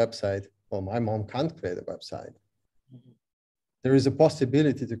create a website. Well, my mom can't create a website. There is a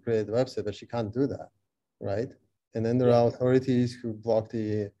possibility to create a website, but she can't do that, right? And then there are authorities who block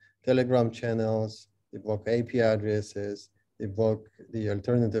the Telegram channels, they block IP addresses, they block the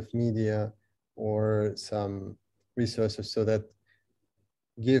alternative media or some resources, so that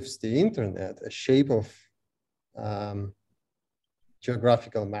gives the internet a shape of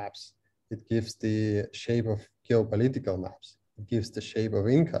geographical maps. It gives the shape of geopolitical maps. It gives the shape of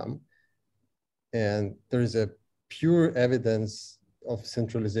income. And there is a pure evidence of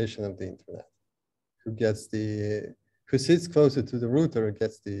centralization of the internet. Who sits closer to the router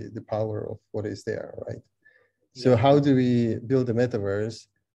gets the power of what is there, right? So how do we build a metaverse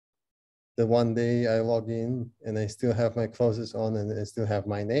that one day I log in and I still have my clothes on and I still have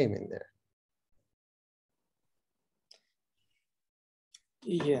my name in there?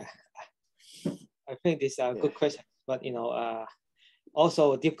 Yeah, I think these are good questions, but you know,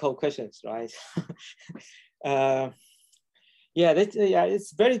 also difficult questions, right?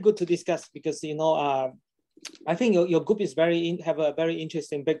 It's very good to discuss because you know, I think your group is have a very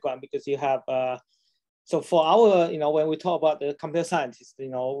interesting background because you have. So for our, you know, when we talk about the computer scientists, you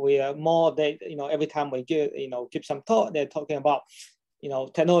know, we are more you know, every time we give some talk, they're talking about, you know,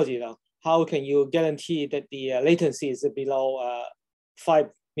 technology. You know, how can you guarantee that the latency is below 5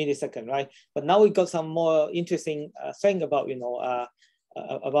 milliseconds, right? But now we got some more interesting thing about, you know,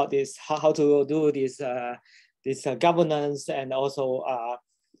 about this, how to do this governance and also,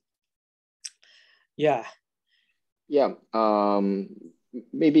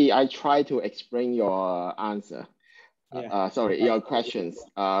 maybe I try to explain your answer. Your questions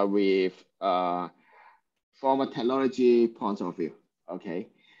with from a technology point of view. Okay.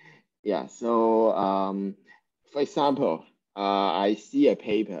 Yeah. So for example, I see a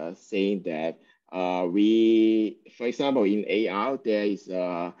paper saying that for example, in AR, there is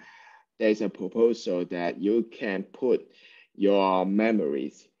a proposal that you can put your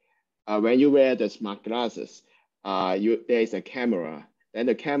memories. When you wear the smart glasses, there is a camera, and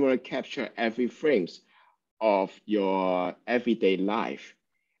the camera captures every frames of your everyday life.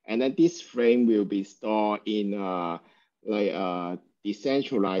 And then this frame will be stored in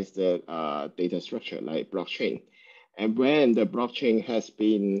decentralized data structure like blockchain. And when the blockchain has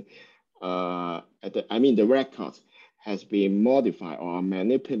been, the record has been modified or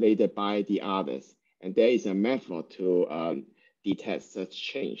manipulated by the others, and there is a method to detect such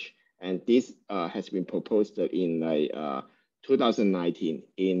change. And this has been proposed in 2019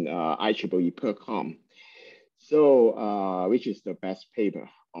 in IEEE per-com. So, which is the best paper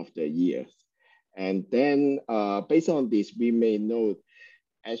of the year. And then based on this, we may know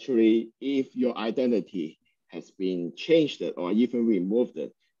actually if your identity has been changed or even removed,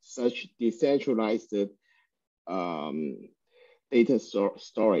 such decentralized data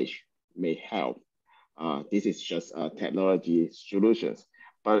storage may help. This is just technology solutions.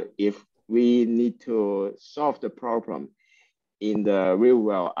 But if we need to solve the problem in the real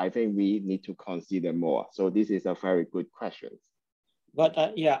world, I think we need to consider more. So this is a very good question. But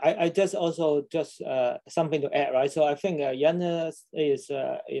I just something to add, right? So I think Yannis is,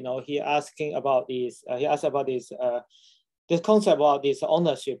 you know, he asking about this. He asked about this concept about this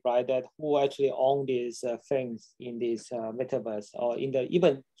ownership, right? That who actually own these things in this metaverse, or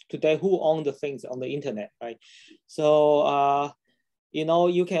even today, who own the things on the internet, right? So you know,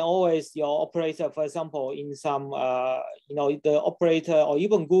 you can always, your operator, for example, in some, you know, the operator or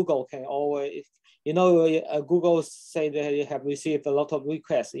even Google can always, you know, Google say they have received a lot of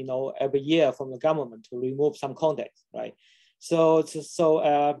requests, you know, every year from the government to remove some content, right? So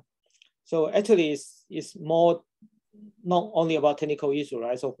actually it's more not only about technical issue,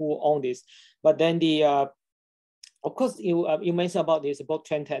 right? So who own this, but then of course you mentioned about this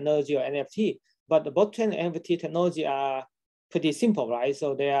blockchain technology or NFT, but the blockchain and NFT technology are pretty simple, right?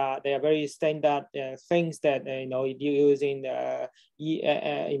 So they are very standard things that you know, using you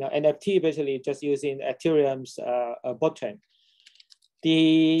know, NFT basically just using Ethereum's blockchain.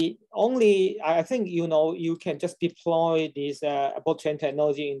 The only, I think, you know, you can just deploy this blockchain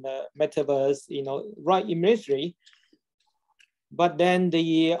technology in the metaverse, you know, right immediately. But then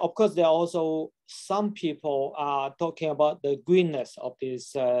of course, there are also some people are talking about the greenness of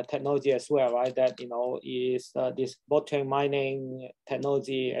this technology as well, right? That, you know, is this blockchain mining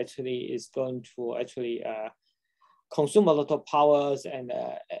technology actually is going to actually consume a lot of powers and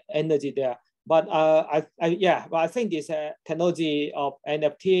energy there. But I think this technology of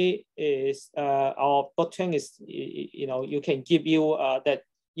NFT is our blockchain is, you can give you that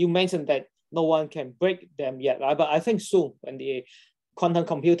you mentioned that no one can break them yet, right? But I think soon when the quantum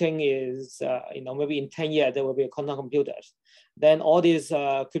computing is, maybe in 10 years there will be quantum computers. Then all this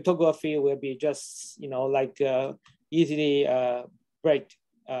cryptography will be just, easily break,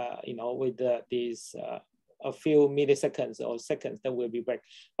 with these. A few milliseconds or seconds that will be break.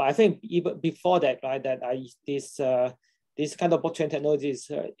 But I think even before that, right, this kind of blockchain technology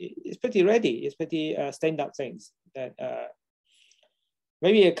is pretty ready. It's pretty standard things that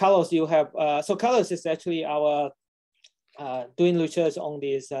maybe Carlos, you have. So Carlos is actually our doing research on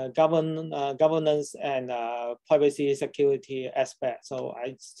this governance and privacy security aspect. So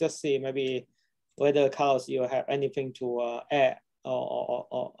I just see maybe whether Carlos, you have anything to add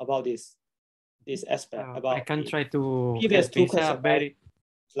or about this aspect about. I can try to. Previous two questions, very,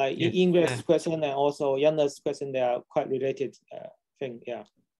 like yes, Ingrid's question and also Janna's question, they are quite related thing. Yeah.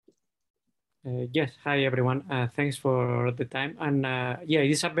 Yes. Hi everyone. Thanks for the time. And yeah,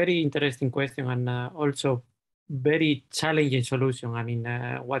 it's a very interesting question and also very challenging solution. I mean,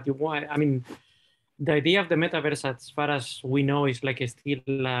 what you want. I mean, the idea of the metaverse, as far as we know, is like still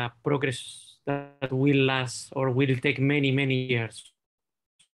progress that will last or will take many years.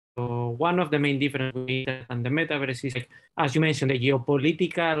 So one of the main differences between the and the metaverse is, like, as you mentioned, the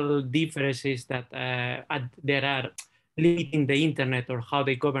geopolitical differences that there are limiting the internet or how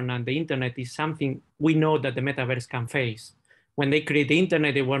they govern the internet is something we know that the metaverse can face. When they create the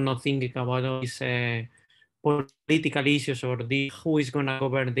internet, they were not thinking about all these political issues or who is going to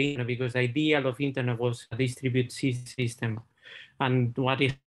govern the internet, because the ideal of internet was a distributed system. And what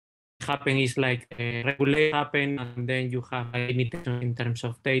is happen is like regulation happen, and then you have a limitation in terms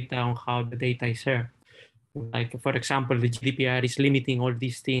of data on how the data is shared. Like, for example, the GDPR is limiting all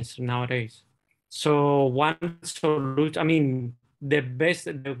these things nowadays. So one solution, I mean, the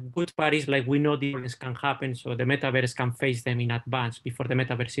good part is, like, we know these problems can happen, so the metaverse can face them in advance before the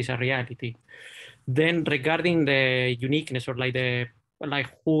metaverse is a reality. Then regarding the uniqueness or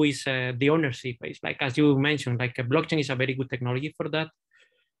who is the ownership, is like, as you mentioned, like a blockchain is a very good technology for that.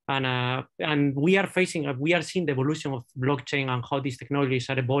 And we are seeing the evolution of blockchain and how these technologies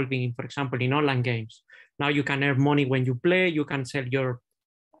are evolving, for example, in online games. Now you can earn money when you play, you can sell your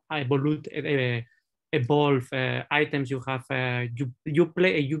evolve items you have,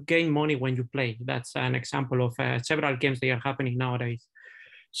 you gain money when you play. That's an example of several games that are happening nowadays.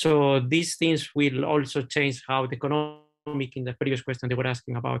 So these things will also change how the economic, in the previous question they were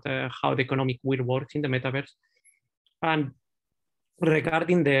asking about how the economic will work in the metaverse. And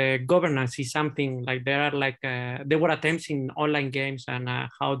regarding the governance is something like there were attempts in online games and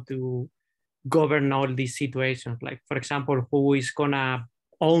how to govern all these situations. Like, for example, who is gonna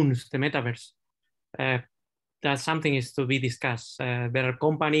own the metaverse? That's something is to be discussed. There are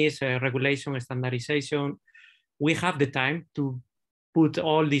companies, regulation, standardization. We have the time to put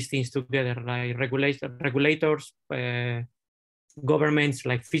all these things together, like regulators, governments,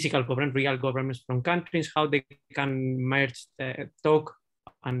 like physical government, real governments from countries, how they can merge, talk,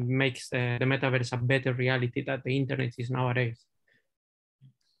 and make the metaverse a better reality that the internet is nowadays.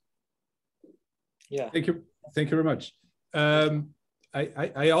 Yeah. Thank you very much.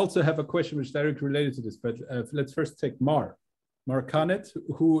 I also have a question which is directly related to this, but let's first take Mar Canet,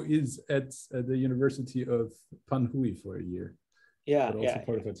 who is at the University of Panhui for a year. Yeah, but also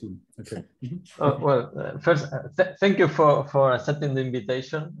part of our team. Okay. First, thank you for accepting the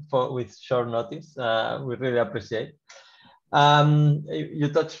invitation with short notice. We really appreciate. You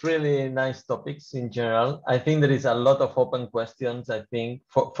touched really nice topics in general. I think there is a lot of open questions. I think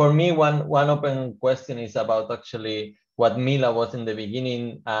for me, one open question is about actually what Mila was in the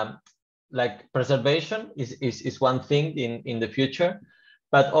beginning. Like, preservation is one thing in the future,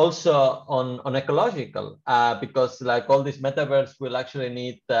 but also on ecological, because like all this metaverse will actually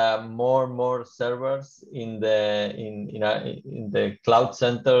need more servers in the cloud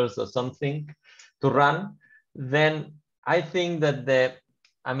centers or something to run. Then I think that the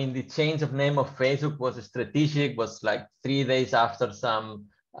change of name of Facebook was strategic, was like 3 days after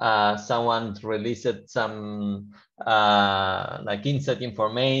someone released some like inside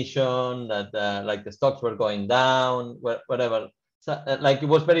information that like the stocks were going down, whatever. So, like, it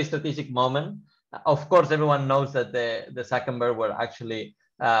was very strategic moment. Of course, everyone knows that the Zuckerberg were actually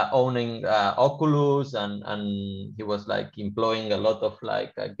owning Oculus, and he was like employing a lot of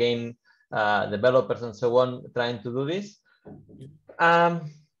like game developers and so on, trying to do this.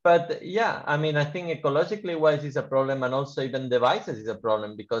 But yeah, I mean, I think ecologically wise is a problem, and also even devices is a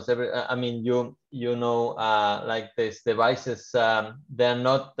problem, because I mean, you know, like these devices, they're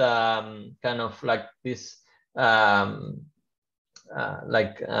not kind of like this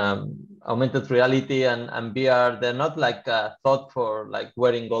augmented reality and VR. They're not like thought for like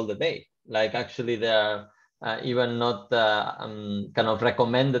wearing all the day. Like actually, they're even not kind of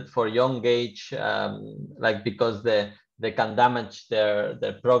recommended for young age, like because they can damage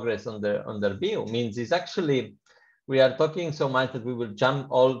their progress on their view. Means it's actually, we are talking so much that we will jump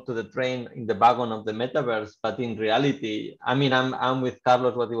all to the train in the wagon of the metaverse, but in reality, I mean, I'm with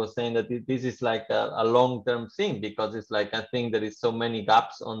Carlos, what he was saying, that this is like a long-term thing, because it's like, I think there is so many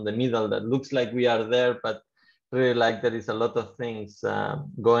gaps on the middle that looks like we are there, but really like there is a lot of things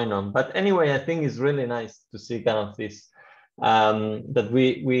going on. But anyway, I think it's really nice to see kind of this, that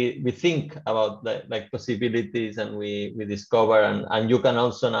we think about the like possibilities, and we discover, and you can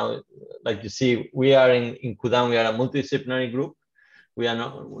also now, like you see, we are in CUDAN, we are a multidisciplinary group. We are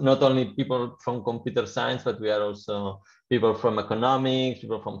not only people from computer science, but we are also people from economics,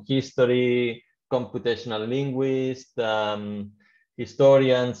 people from history, computational linguists,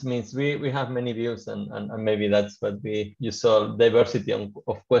 historians. Means we have many views, and maybe that's what you saw, diversity of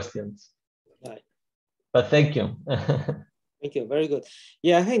questions. Right. But thank you. Thank you. Very good.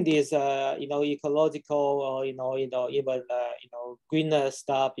 Yeah, I think this, you know, ecological, or even greener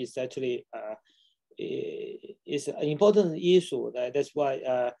stuff is actually is an important issue. That's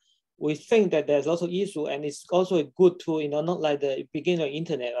why we think that there's also issue, and it's also a good tool. Not like the beginner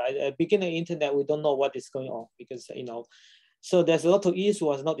internet. Right? Beginner internet, we don't know what is going on, because so there's a lot of issues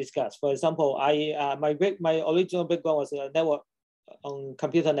was not discussed. For example, my original background was a network, on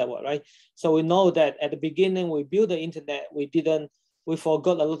computer network, right? So we know that at the beginning we built the internet, we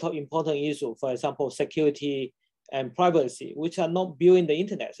forgot a lot of important issues. For example, security and privacy, which are not built in the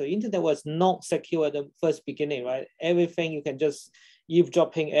internet. So the internet was not secure at the first beginning, right? Everything you can just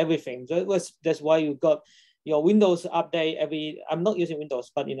eavesdropping everything. So that's why you got your Windows update I'm not using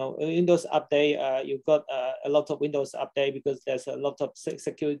Windows, but Windows update, you've got a lot of Windows update, because there's a lot of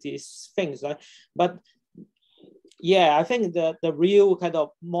security things, right? But yeah, I think the real kind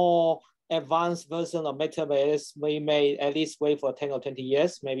of more advanced version of Metaverse, we may at least wait for 10 or 20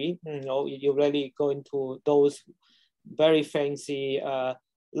 years, maybe. You really go into those very fancy,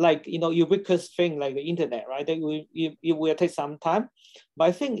 like, ubiquitous thing like the internet, right? It will take some time. But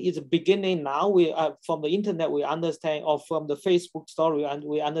I think it's beginning now. We from the internet, we understand, or from the Facebook story, and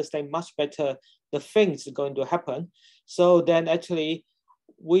we understand much better the things going to happen. So then actually,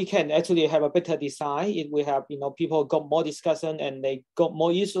 we can actually have a better design if we have, people got more discussion and they got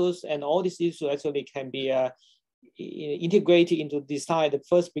more issues, and all these issues actually can be integrated into design at the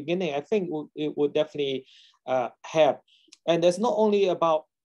first beginning. I think it would definitely help. And there's not only about,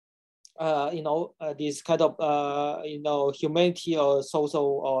 this kind of, humanity or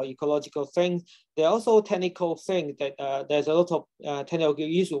social or ecological things. There are also technical things that there's a lot of technical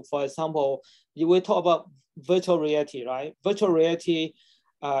issues. For example, you will talk about virtual reality, right? Virtual reality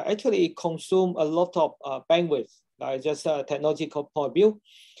actually consume a lot of bandwidth, just a technological point of view.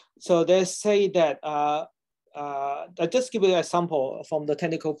 So they say that, I'll just give you an example from the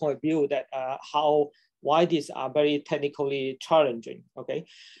technical point of view, that why these are very technically challenging, okay?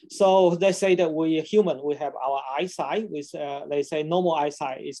 So they say that we human, we have our eyesight, with they say normal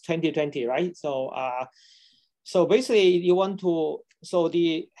eyesight is 20/20, right? So basically so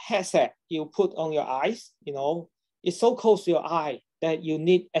the headset you put on your eyes, it's so close to your eye that you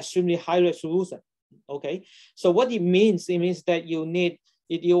need extremely high resolution, okay? So what it means that you need,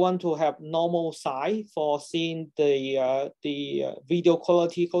 if you want to have normal sight for seeing the video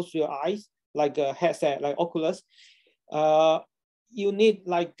quality close to your eyes, like a headset, like Oculus, you need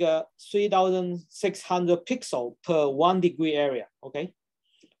like 3,600 pixels per 1 degree area, okay?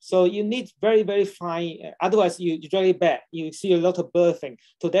 So you need very, very fine, otherwise it's very bad. You see a lot of blur thing.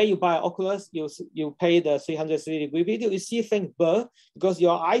 Today you buy Oculus, you pay the 360 degree video, you see things blur because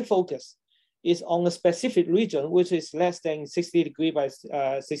your eye focus is on a specific region, which is less than 60 degree by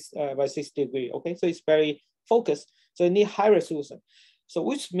 60 degree, okay? So it's very focused, so you need high resolution. So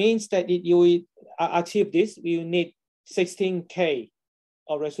which means that if you achieve this, you need 16K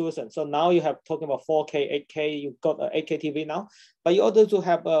of resolution. So now you have talking about 4K, 8K, you've got 8K TV now, but in order to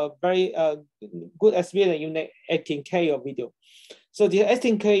have a very good experience, you need 18K of video. So the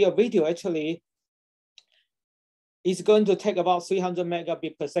 18K of video actually is going to take about 300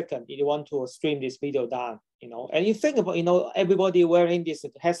 megabits per second if you want to stream this video down, And you think about, everybody wearing this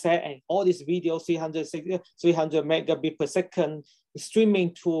headset and all this video, 300 megabits per second,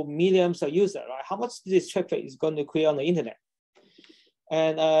 streaming to millions of users, right? How much this traffic is going to create on the internet?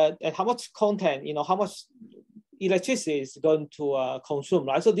 and how much content, how much electricity is going to consume,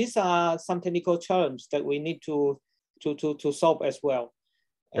 right? So these are some technical challenges that we need to solve as well.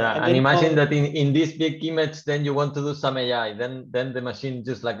 And imagine that in this big image, then you want to do some AI, then the machine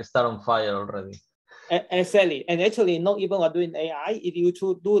just like start on fire already. Exactly, and actually not even doing AI. If you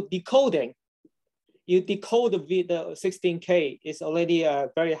to do decoding, you decode the 16K is already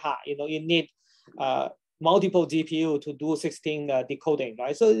very hard. You need multiple GPU to do 16 decoding,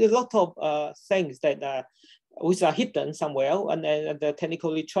 right? So there's a lot of things that which are hidden somewhere and the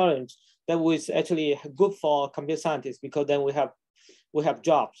technically challenged that was actually good for computer scientists, because then we have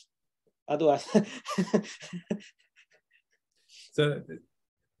jobs. Otherwise, so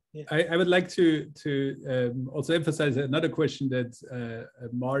yeah. I would like to also emphasize another question that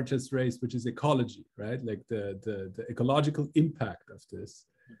Mar just raised, which is ecology, right? Like the ecological impact of this.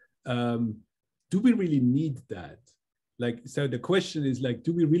 Do we really need that? Like, so the question is like,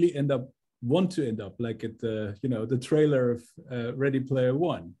 do we really want to end up like at the the trailer of Ready Player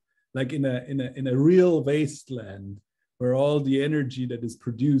One, like in a real wasteland where all the energy that is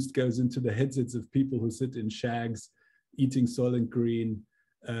produced goes into the headsets of people who sit in shags, eating Soylent Green,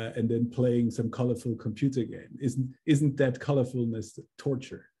 and then playing some colorful computer game? Isn't that colorfulness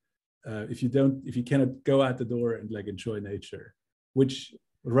torture? If you cannot go out the door and like enjoy nature, which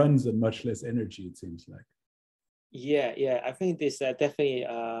runs on much less energy, it seems like. Yeah, I think this definitely.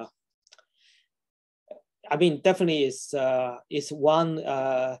 Definitely is one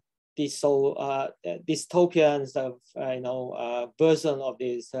dystopian version of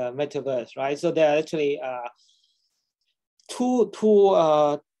this metaverse, right? So there are actually two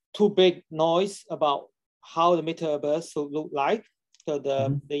big noise about how the metaverse should look like. So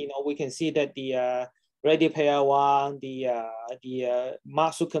we can see that the Ready Player One, the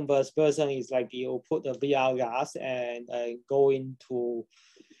Mark Zuckerberg's version is like you put the VR glass and go into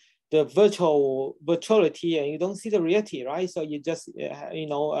the virtuality, and you don't see the reality, right? So you just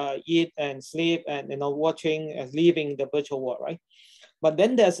eat and sleep and watching and living the virtual world, right? But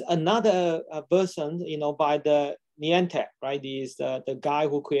then there's another version, by the Niantic, right? Is the guy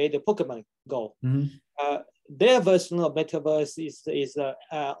who created Pokemon Go. Their version of metaverse is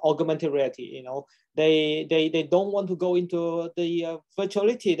augmented reality. They don't want to go into the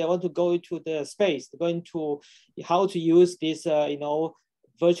virtuality. They want to go into the space. They're going to how to use this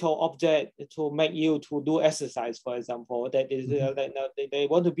virtual object to make you to do exercise, for example. That is they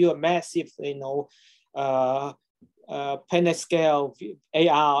want to build a massive planet scale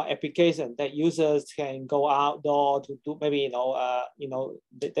AR application that users can go outdoor to do maybe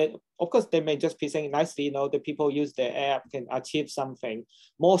of course they may just be saying nicely, the people use the app can achieve something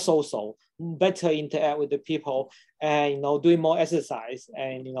more social, better interact with the people, and doing more exercise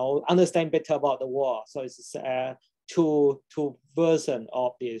and understand better about the world. So it's two version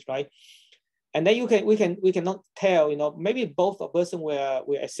of this, right? And then we cannot tell, maybe both of version will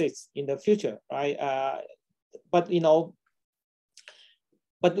exist in the future, right? But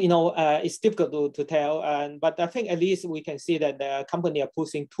it's difficult to tell. But I think at least we can see that the company are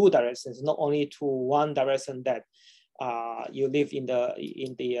pushing two directions, not only to one direction that you live in the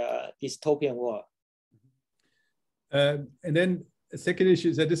dystopian world. And then a second issue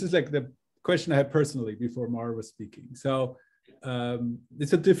is that this is like the question I had personally before Mara was speaking. So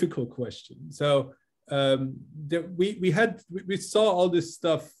it's a difficult question. So we saw all this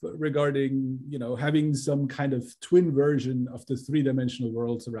stuff regarding having some kind of twin version of the three-dimensional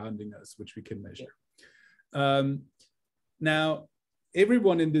world surrounding us, which we can measure. Now,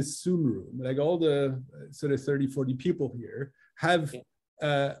 everyone in this Zoom room, like all the sort of 30, 40 people here, have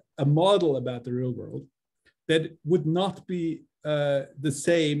a model about the real world that would not be the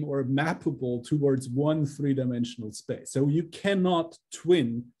same or mappable towards one three-dimensional space. So you cannot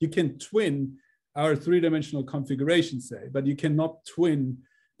twin. You can twin our three-dimensional configuration, say, but you cannot twin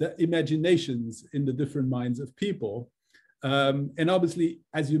the imaginations in the different minds of people. And obviously,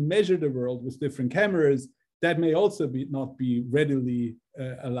 as you measure the world with different cameras, that may also not be readily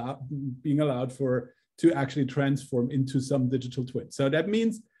allowed to actually transform into some digital twin. So that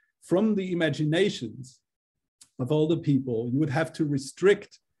means from the imaginations of all the people, you would have to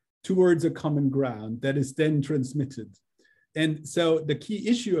restrict towards a common ground that is then transmitted. And so the key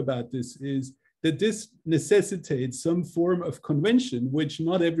issue about this is that this necessitates some form of convention, which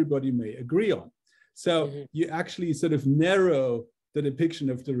not everybody may agree on. So you actually sort of narrow the depiction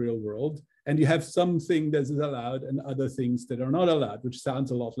of the real world, and you have something that is allowed and other things that are not allowed, which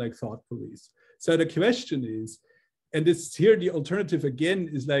sounds a lot like thought police. So the question is, and this here, the alternative again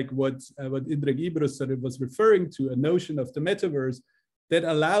is like what Indrek Ibros sort of was referring to, a notion of the metaverse that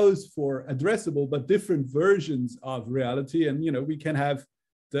allows for addressable but different versions of reality. And we can have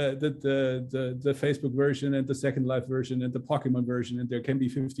the Facebook version and the Second Life version and the Pokemon version, and there can be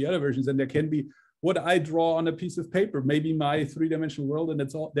 50 other versions, and there can be what I draw on a piece of paper, maybe my three-dimensional world, and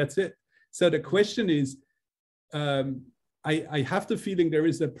that's it. So the question is, I have the feeling there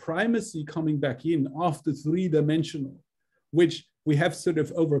is a primacy coming back in of the three-dimensional, which we have sort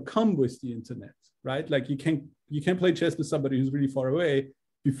of overcome with the internet, right? Like you can play chess with somebody who's really far away.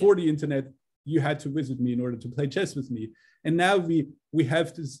 Before the internet, you had to visit me in order to play chess with me. And now we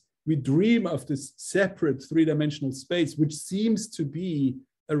have this, we dream of this separate three-dimensional space, which seems to be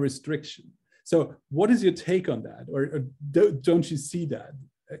a restriction. So what is your take on that? Or don't you see that?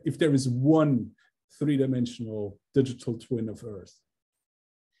 If there is one three-dimensional digital twin of Earth?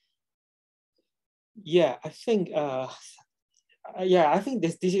 Yeah, I think I think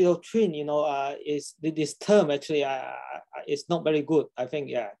this digital twin, is this term actually is not very good. I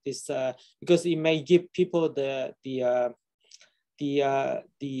think this because it may give people the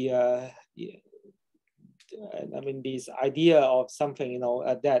this idea of something,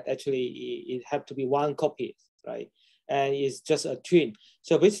 that actually it have to be one copy, right? And it's just a twin.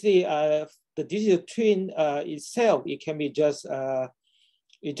 So basically, the digital twin itself, it can be just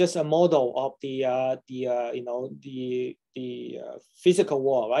it's just a model of the physical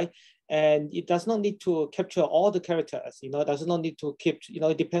world, right? And it does not need to capture all the characters. It does not need to keep.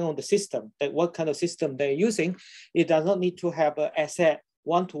 It depends on the system, that what kind of system they're using. It does not need to have an asset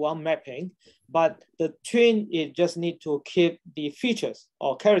one-to-one mapping, but the twin, it just need to keep the features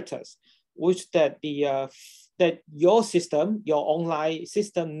or characters, which that your system, your online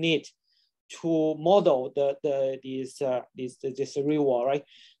system, need to model this real world, right?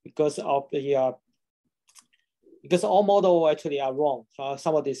 Because of because all models actually are wrong.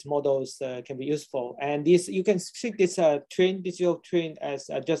 Some of these models can be useful, and you can treat this digital twin as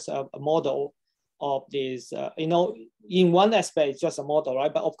just a model of this. In one aspect, it's just a model,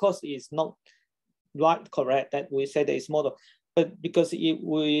 right? But of course, it's not correct that we say that it's model. But because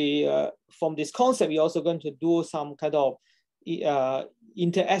from this concept, we're also going to do some kind of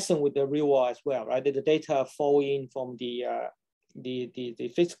interaction with the real world as well, right? The data flow in from the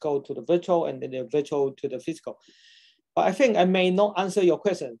physical to the virtual, and then the virtual to the physical. But I think I may not answer your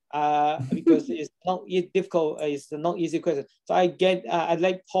question because it's not difficult. It's not easy question. So I'd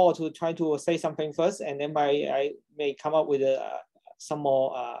like Paul to try to say something first, and then I may come up with some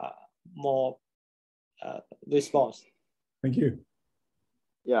more response. Thank you.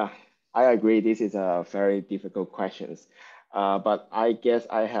 Yeah, I agree. This is a very difficult question. But I guess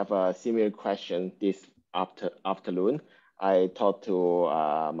I have a similar question this afternoon. I talked to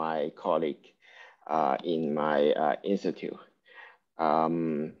my colleague in my institute.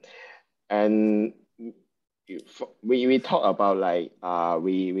 And we talk about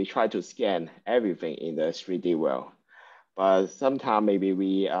we try to scan everything in the 3D world. But sometimes maybe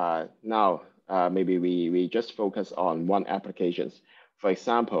we just focus on one application. For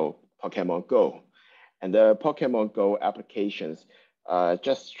example, Pokemon Go. And the Pokemon Go applications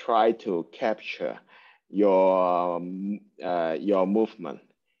just try to capture your movement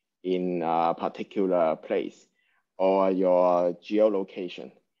in a particular place, or your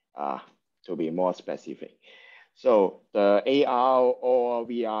geolocation, to be more specific. So the AR or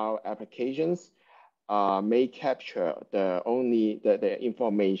VR applications may capture only the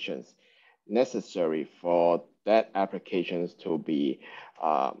information necessary for that applications to be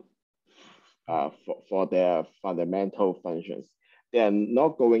for their fundamental functions. They're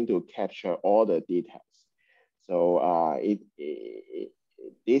not going to capture all the details. So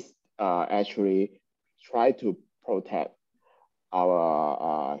this actually try to protect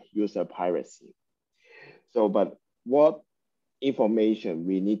our user privacy. So, but what information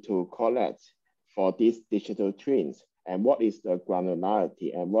we need to collect for these digital twins, and what is the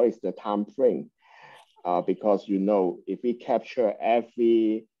granularity, and what is the time frame? Because if we capture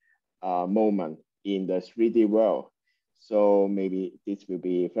every moment in the 3D world, so maybe this will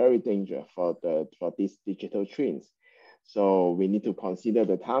be very dangerous for these digital twins. So we need to consider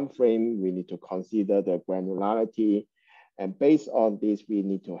the time frame, we need to consider the granularity, and based on this, we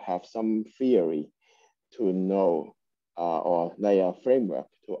need to have some theory to know or lay a framework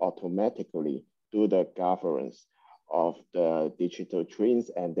to automatically do the governance of the digital twins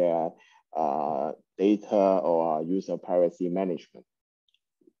and their data or user privacy management.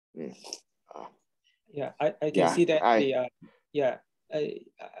 Yeah, I can see that.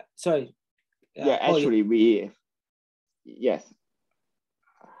 Sorry. Actually, yes,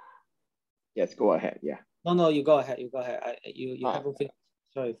 go ahead. Yeah. No, you go ahead. You haven't finished.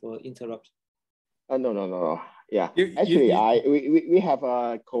 Sorry for interrupting. No. Yeah, actually, we have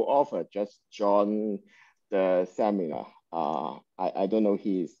a co-author just joined the seminar. I don't know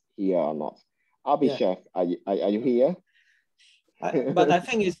he's here or not. Abhishek, are you here? But I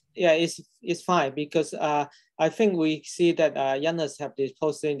think it's fine, because I think we see that Yannis have this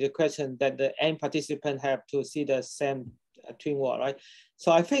posting the question that the end participant have to see the same twin wall, right?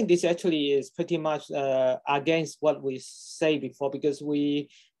 So I think this actually is pretty much against what we say before, because we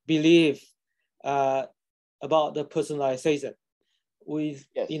believe about the personalization with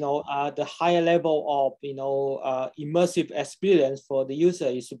the higher level of immersive experience for the user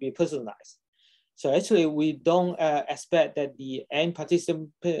is to be personalized. So actually, we don't expect that the end participant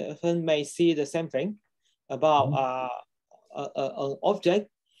may see the same thing about an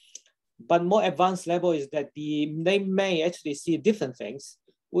object, but more advanced level is that they may actually see different things,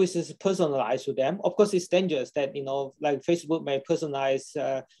 which is personalized to them. Of course, it's dangerous that, like Facebook may personalize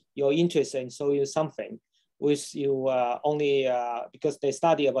your interest and show you something, which you only because they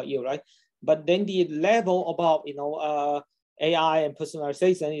study about you, right? But then the level about, AI and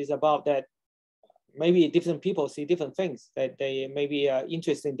personalization is about that maybe different people see different things, that they may be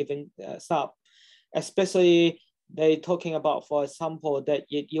interested in different stuff. Especially they talking about, for example, that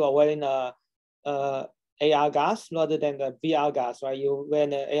you are wearing a AR glass rather than the VR glass, right? You wear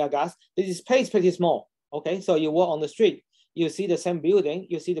an AR glass. This space pretty small, okay? So you walk on the street, you see the same building,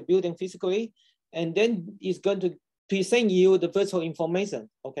 you see the building physically, and then it's going to present you the virtual information,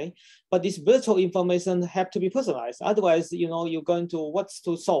 okay? But this virtual information have to be personalized. Otherwise, you're going to, what's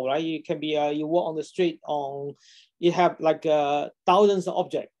to solve, right? You can be, you walk on the street you have like thousands of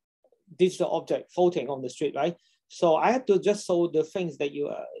objects, digital object floating on the street, right? So I have to just show the things that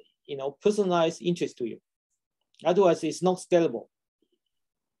you, personalized interest to you. Otherwise, it's not scalable.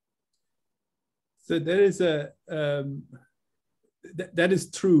 So there is that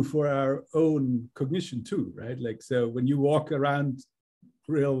is true for our own cognition too, right? Like, so when you walk around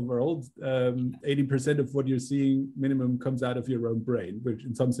real world, 80% of what you're seeing minimum comes out of your own brain, which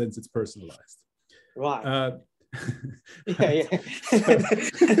in some sense it's personalized. Right.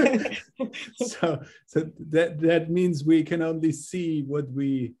 So that means we can only see what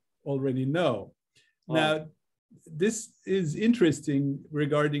we already know. Now, this is interesting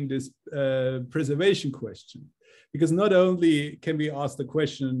regarding this preservation question, because not only can we ask the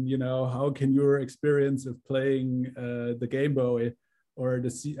question, how can your experience of playing the Game Boy or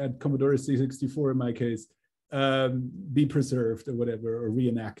the Commodore C64 in my case be preserved or whatever, or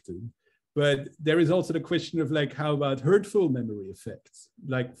reenacted, but there is also the question of, like, how about hurtful memory effects?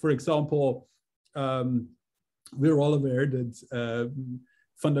 Like, for example, we're all aware that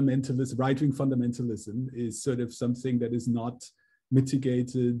right-wing fundamentalism is sort of something that is not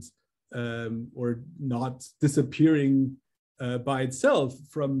mitigated or not disappearing by itself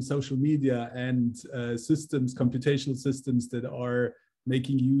from social media and computational systems that are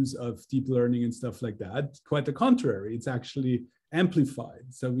making use of deep learning and stuff like that. Quite the contrary, it's actually amplified.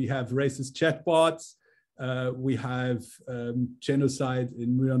 So we have racist chatbots, we have genocide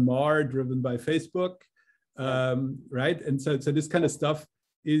in Myanmar driven by Facebook, right? And so this kind of stuff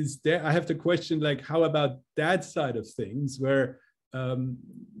is there. I have to question, like, how about that side of things, where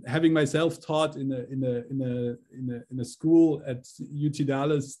having myself taught in a school at UT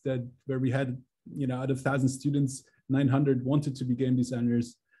Dallas where we had, out of 1,000 students, 900 wanted to be game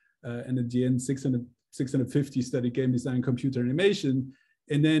designers, and at the end 650 studied game design and computer animation.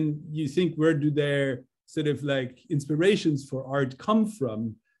 And then you think, where do their sort of like inspirations for art come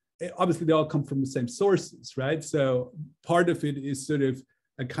from? Obviously they all come from the same sources, right? So part of it is sort of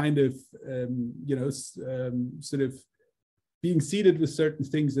a kind of sort of being seeded with certain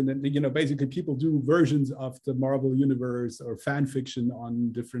things, and then basically people do versions of the Marvel universe or fan fiction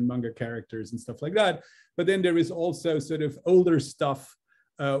on different manga characters and stuff like that. But then there is also sort of older stuff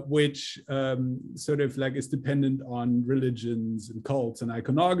which sort of like is dependent on religions and cults and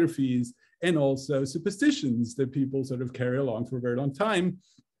iconographies, and also superstitions that people sort of carry along for a very long time.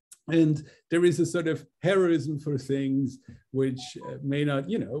 And there is a sort of heroism for things which may not,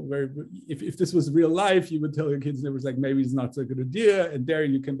 where if this was real life, you would tell your kids, there was like, maybe it's not so good idea, and there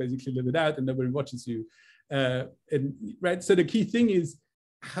you can basically live it out and nobody watches you. Right. So the key thing is,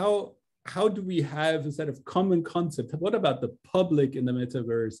 how do we have a sort of common concept? What about the public in the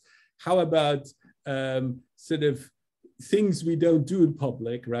metaverse? How about sort of things we don't do in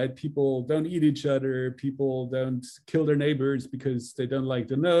public, right? People don't eat each other, people don't kill their neighbors because they don't like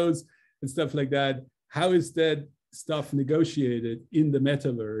the nose and stuff like that. How is that stuff negotiated in the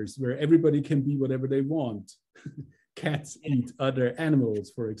metaverse, where everybody can be whatever they want? Cats eat other animals,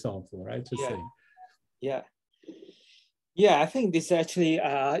 for example, right? Just saying. Yeah. Yeah, I think this actually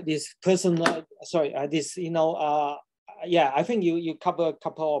this personal this yeah, I think you cover a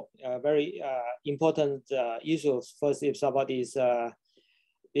couple of very important issues. First, it's about this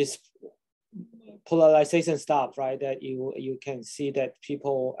polarization stuff, right? That you can see that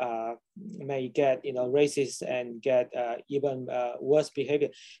people may get racist and get even worse behavior.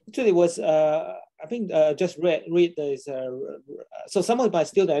 Actually, was I think just read this. So some of my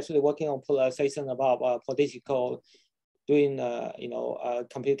students actually working on polarization about political, doing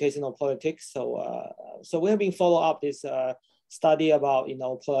computational politics. So we have been follow up this study about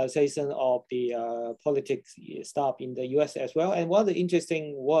polarization of the politics stuff in the U.S. as well. And one of the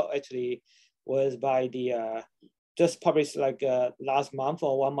interesting work actually was by the just published like last month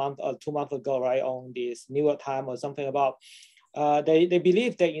or 1 month or 2 months ago, right, on this New York Times or something about they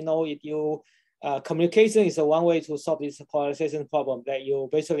believe that if you communication is one way to solve this polarization problem, that you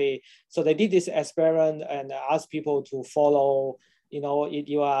basically, so they did this experiment and asked people to follow, if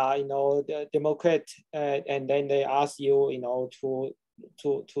you are, the Democrat, and then they ask you,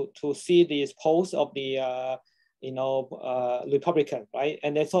 to see these posts of the, Republican, right?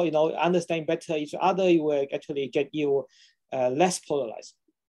 And they thought, understand better each other, you will actually get you less polarized.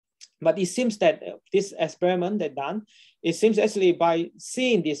 But it seems that this experiment they done, it seems actually by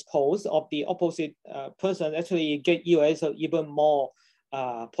seeing this pose of the opposite person, actually get you also even more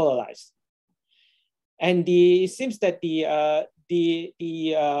polarized. And it seems that the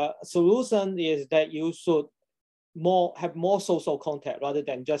solution is that you should have more social contact rather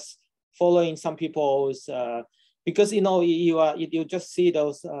than just following some people's because you just see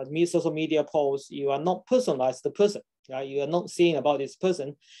those social media posts, you are not personalized the person. You are not seeing about this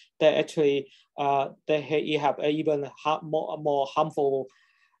person that actually you have even more harmful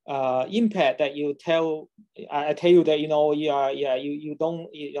impact that you tell. I tell you that you don't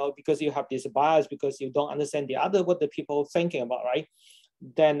because you have this bias because you don't understand the other what the people thinking about, right?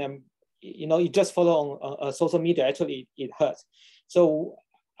 Then you just follow on social media. Actually, it hurts. So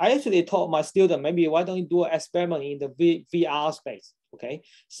I actually told my student, maybe why don't you do an experiment in the VR space? Okay,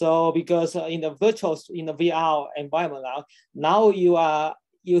 so because in the VR environment now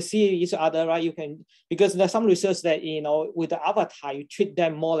you see each other, right? You can, because there's some research that with the avatar you treat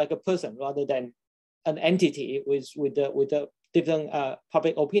them more like a person rather than an entity with the different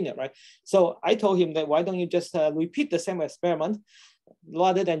public opinion, right? So I told him that why don't you just repeat the same experiment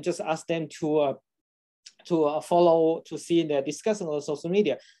rather than just ask them to follow, to see the discussion on social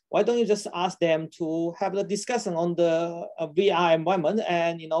media. Why don't you just ask them to have the discussion on the VR environment,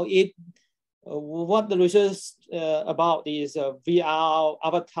 and what the research about is VR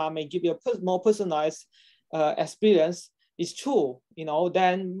avatar may give you a more personalized experience is true,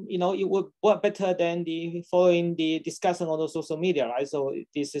 then it would work better than the following the discussion on the social media, right? So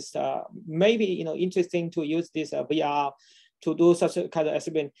this is maybe interesting to use this VR to do such a kind of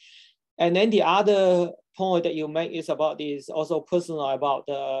experiment. And then the other point that you make is about this also personal, about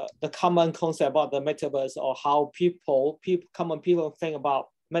the common concept about the metaverse, or how common people think about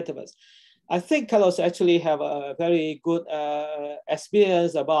metaverse. I think Carlos actually have a very good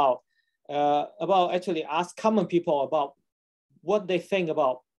experience about actually ask common people about what they think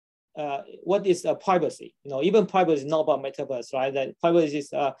about what is privacy. Even privacy is not about metaverse, right? That privacy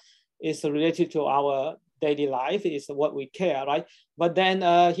is related to our daily life, is what we care, right? But then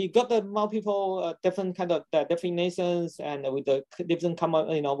he got the multiple different kind of definitions, and with the different common,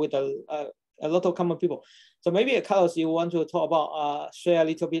 with a lot of common people. So maybe Carlos, you want to talk about share a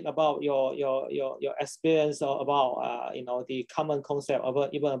little bit about your experience, or about the common concept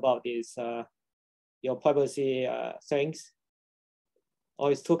about even about this your privacy things,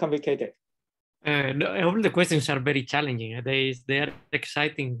 or it's too complicated? All the questions are very challenging. They are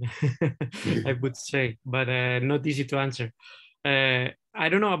exciting, I would say, but not easy to answer. I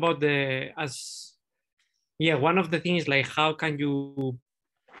don't know about one of the things, like how can you,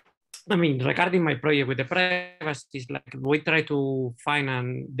 regarding my project with the privacy, is like we try to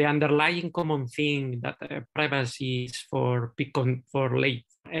find the underlying common thing that privacy is for lay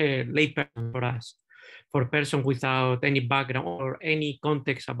person, for us, for a person without any background or any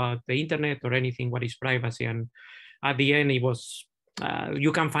context about the internet or anything, what is privacy. And at the end, it was,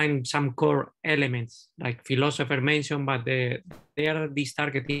 you can find some core elements like philosopher mentioned, but they are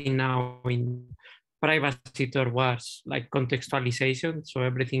targeting now in privacy towards like contextualization. So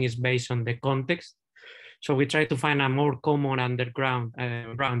everything is based on the context. So we try to find a more common underground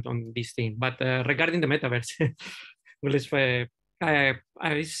ground on this thing. But regarding the metaverse, well,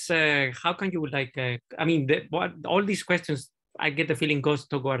 how can you all these questions, I get the feeling goes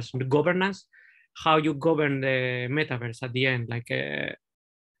towards the governance, how you govern the metaverse at the end.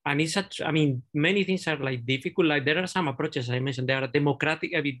 And it's such, I mean, many things are like difficult. Like there are some approaches I mentioned. They are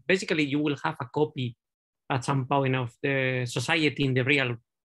democratic. I mean, basically, you will have a copy at some point of the society in the real,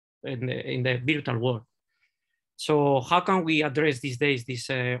 in the virtual world. So how can we address these days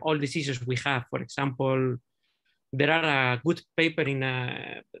all these issues we have? For example, there are a good paper in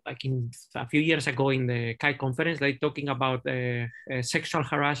like in a few years ago in the CUDAN conference, like talking about sexual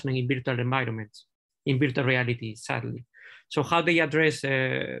harassment in virtual environments, in virtual reality, sadly. So how they address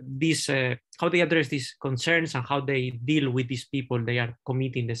how they address these concerns and how they deal with these people they are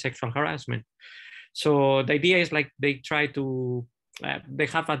committing the sexual harassment. So the idea is like they try to they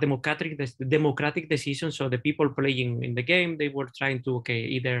have a democratic decision. So the people playing in the game, they were trying to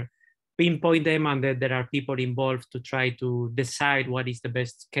either pinpoint them, and then there are people involved to try to decide what is the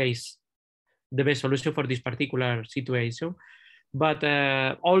best case, the best solution for this particular situation. But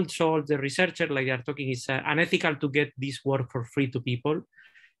also the researcher, like they are talking, is unethical to get this work for free to people.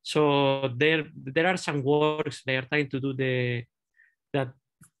 So there are some works they are trying to do the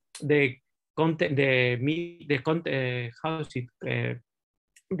content, the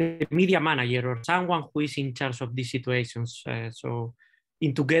media manager or someone who is in charge of these situations. So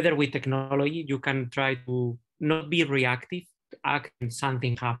together with technology, you can try to not be reactive, act when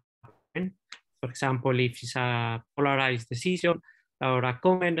something happens. For example, if it's a polarized decision or a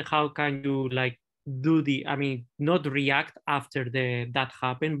comment, how can you like do not react after that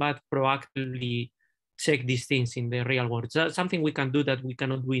happened, but proactively check these things in the real world. So that's something we can do that we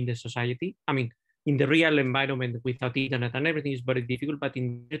cannot do in the society. I mean, in the real environment without internet and everything is very difficult, but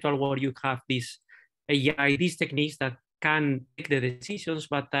in the virtual world, you have these AI, these techniques that can make the decisions,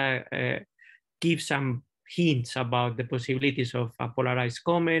 but give some hints about the possibilities of a polarized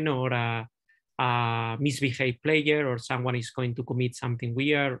comment or a misbehaved player, or someone is going to commit something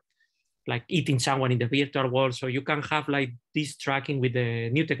weird, like eating someone in the virtual world. So you can have like this tracking with the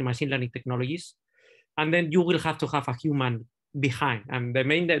new machine learning technologies, and then you will have to have a human behind. And the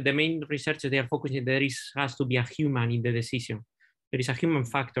main research they are focusing, has to be a human in the decision. There is a human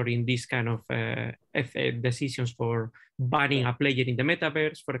factor in this kind of decisions for banning a player in the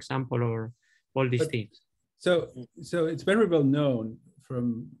metaverse, for example, or all these things. So it's very well known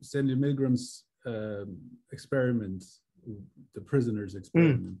from Stanley Milgram's experiment, the prisoners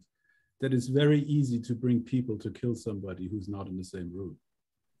experiment, that it's very easy to bring people to kill somebody who's not in the same room,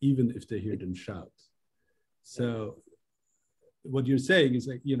 even if they hear them shout. So what you're saying is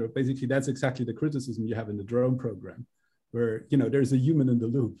like, basically that's exactly the criticism you have in the drone program, where, there's a human in the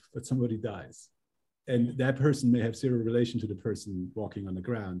loop, but somebody dies. And that person may have zero relation to the person walking on the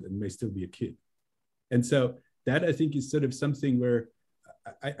ground and may still be a kid. And so that, I think, is sort of something where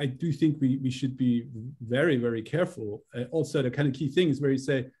I do think we should be very, very careful. Also, the kind of key thing is where you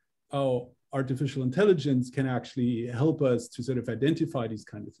say, oh, artificial intelligence can actually help us to sort of identify these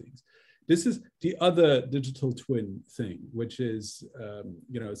kind of things. This is the other digital twin thing, which is,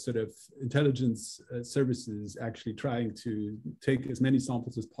 sort of intelligence services actually trying to take as many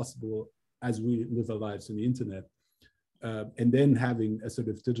samples as possible as we live our lives on the internet. And then having a sort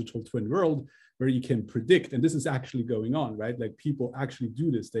of digital twin world where you can predict, and this is actually going on, right? Like people actually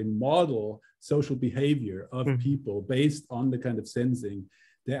do this. They model social behavior of people based on the kind of sensing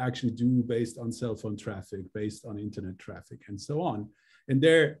they actually do based on cell phone traffic, based on internet traffic, and so on. And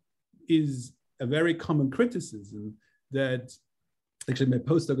there is a very common criticism that actually my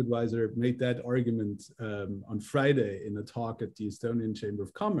postdoc advisor made that argument on Friday in a talk at the Estonian Chamber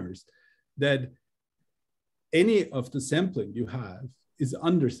of Commerce, that any of the sampling you have is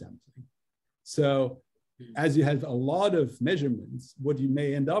undersampling. So as you have a lot of measurements, what you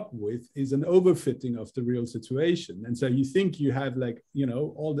may end up with is an overfitting of the real situation. And so you think you have like,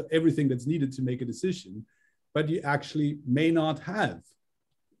 everything that's needed to make a decision, but you actually may not have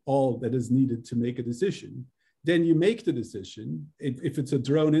all that is needed to make a decision. Then you make the decision. If it's a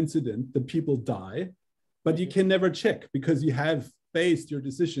drone incident, the people die, but you can never check because you have based your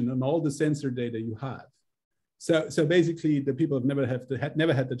decision on all the sensor data you have. So basically, the people have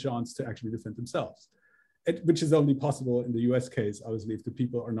never had the chance to actually defend themselves, which is only possible in the US case, obviously, if the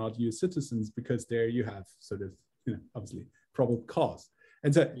people are not US citizens, because there you have sort of, obviously, probable cause.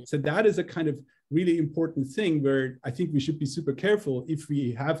 And so that is a kind of really important thing where I think we should be super careful if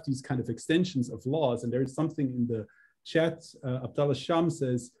we have these kind of extensions of laws. And there is something in the chat, Abdallah Sham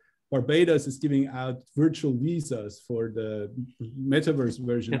says, Barbados is giving out virtual visas for the metaverse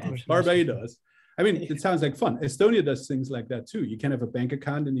version of Barbados. I mean, it sounds like fun. Estonia does things like that too. You can have a bank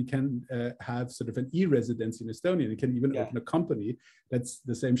account and you can have sort of an e-residency in Estonia. You can even open a company. That's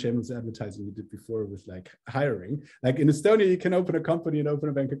the same shameless advertising we did before with like hiring. Like in Estonia, you can open a company and open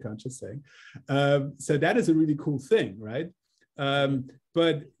a bank account, just saying. So that is a really cool thing, right?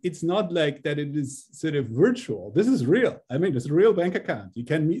 But it's not like that it is sort of virtual. This is real. I mean, it's a real bank account. You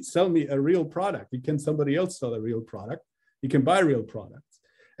can sell me a real product. You can somebody else sell a real product. You can buy real products.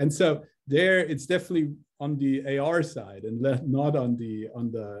 And so there, it's definitely on the AR side and not on the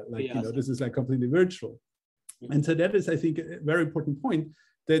like, you know, this is like completely virtual. And so that is, I think, a very important point,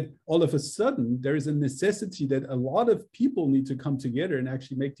 that all of a sudden there is a necessity that a lot of people need to come together and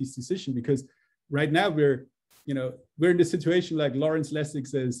actually make these decisions, because right now we're in the situation like Lawrence Lessig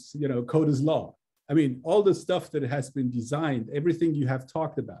says, you know, code is law. I mean, all the stuff that has been designed, everything you have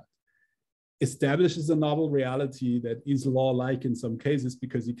talked about, establishes a novel reality that is law-like in some cases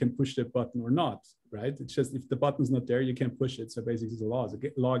because you can push that button or not, right? It's just if the button's not there, you can't push it. So basically it's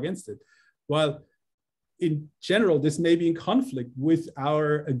a law against it. While in general, this may be in conflict with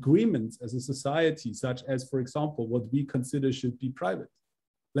our agreements as a society, such as, for example, what we consider should be private.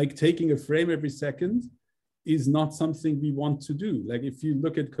 Like taking a frame every second is not something we want to do. Like if you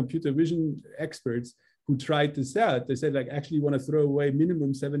look at computer vision experts who tried this out, they said like actually want to throw away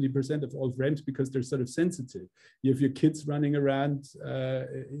minimum 70% of all frames because they're sort of sensitive. You have your kids running around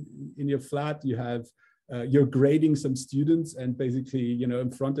in your flat, you have you're grading some students, and basically, you know,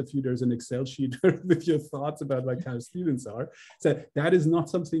 in front of you, there's an Excel sheet with your thoughts about like how students are. So that is not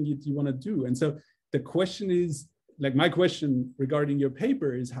something you want to do. And so the question is, like my question regarding your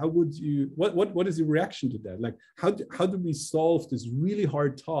paper is, how would you, what is your reaction to that? Like, how do we solve this really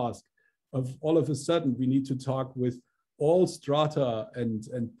hard task of all of a sudden we need to talk with all strata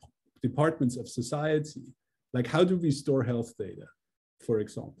and departments of society? Like, how do we store health data, for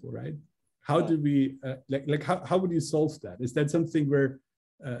example, right? How do we, how would you solve that? Is that something where,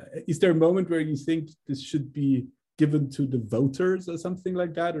 is there a moment where you think this should be given to the voters or something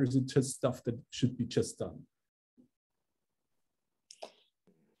like that? Or is it just stuff that should be just done?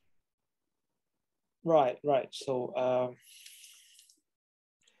 Right. So,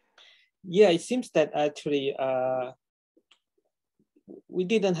 yeah, it seems that actually we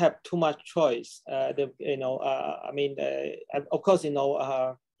didn't have too much choice. Of course,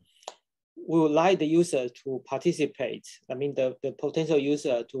 we would like the user to participate. I mean, the potential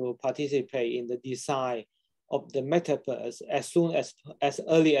user to participate in the design of the metaverse as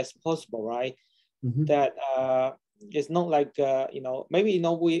early as possible, right? Mm-hmm. That it's not like maybe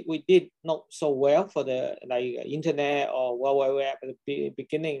we did not so well for the internet or World Wide Web at the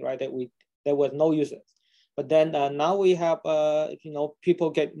beginning, right? That there was no users, but then now we have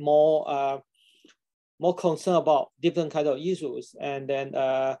people get more concerned about different kind of issues, and then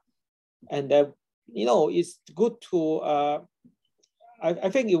it's good to. I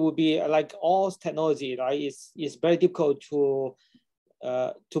think it would be like all technology, right? It's very difficult to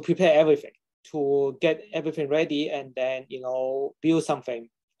prepare everything, to get everything ready, and then build something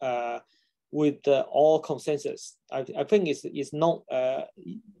with all consensus. I think it's not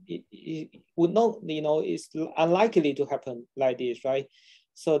it would not it's unlikely to happen like this, right?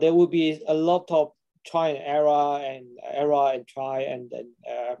 So there will be a lot of try and error and try and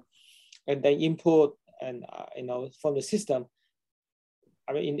then input and from the system.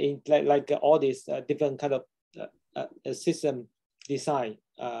 I mean, in like all these different kind of system design.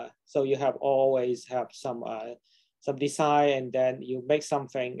 So you always have some design, and then you make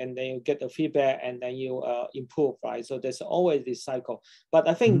something, and then you get the feedback, and then you improve, right? So there's always this cycle. But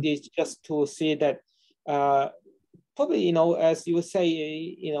I think it's just to see that probably as you say,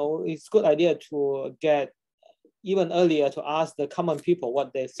 it's a good idea to get even earlier to ask the common people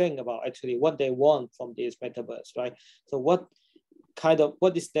what they think about actually what they want from this metaverse, right? So what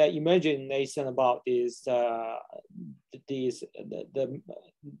is their imagination about this,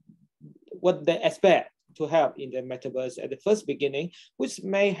 what they expect to have in the metaverse at the first beginning, which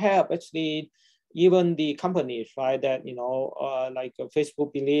may help actually even the companies, right? That like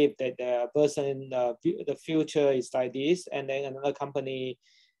Facebook believe that the person the future is like this, and then another company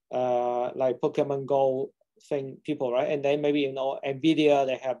like Pokemon Go thing people, right? And then maybe Nvidia,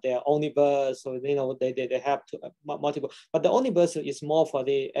 they have their Omniverse, so they have multiple. But the Omniverse is more for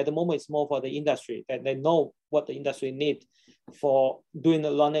at the moment it's more for the industry, that they know what the industry need for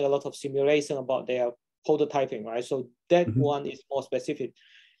running a lot of simulation about their prototyping, right? So that one is more specific.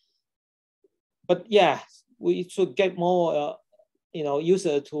 But yeah, we should get more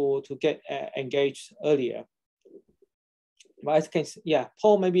user to get engaged earlier. But I think, yeah,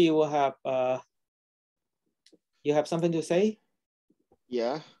 Paul, maybe you will have you have something to say?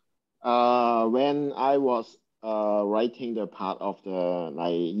 Yeah. When I was writing the part of the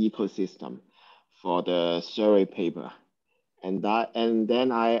ecosystem for the survey paper, and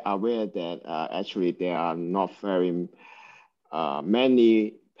then I aware that actually there are not very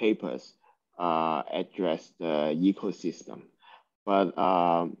many papers address the ecosystem. but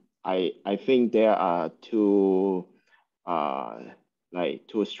I think there are two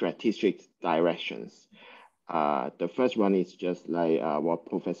strategic directions. The first one is just like what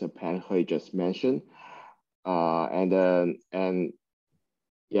Professor Pan Hui just mentioned, and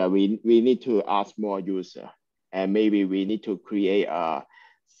yeah, we need to ask more user, and maybe we need to create a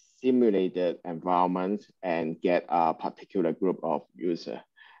simulated environment and get a particular group of user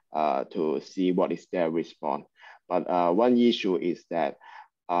to see what is their response. But one issue is that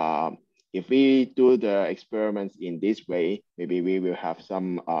if we do the experiments in this way, maybe we will have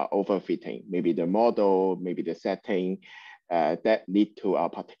some overfitting, maybe the model, maybe the setting that lead to a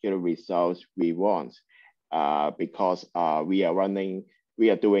particular results we want because we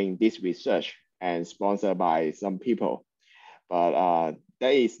are doing this research and sponsored by some people. But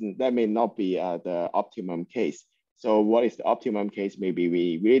that may not be the optimum case. So what is the optimum case? Maybe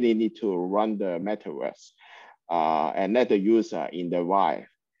we really need to run the metaverse and let the user in the wild.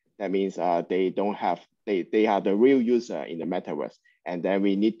 That means they are the real user in the metaverse. And then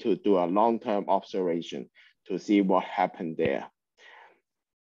we need to do a long-term observation to see what happened there.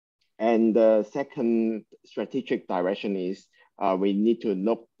 And the second strategic direction is we need to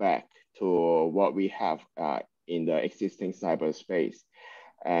look back to what we have in the existing cyberspace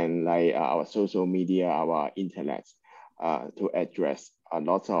and like our social media, our internet to address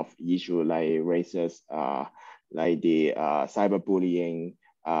lots of issues like racist, like the cyberbullying,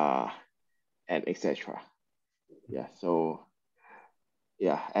 and etc. Yeah, so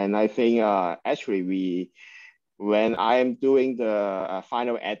yeah, and I think actually when I am doing the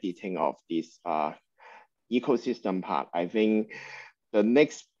final editing of this ecosystem part, I think the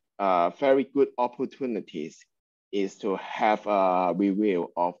next very good opportunities is to have a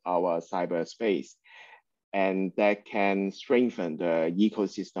review of our cyberspace, and that can strengthen the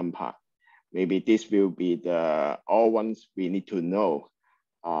ecosystem part. Maybe this will be all ones we need to know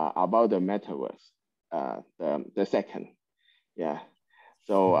about the metaverse. The second, yeah.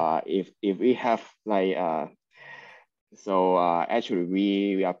 So if we have like actually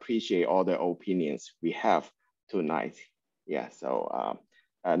we appreciate all the opinions we have tonight. Yeah. So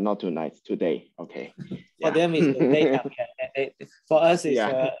not tonight, today. Okay. Yeah. For them it's daytime. For us it's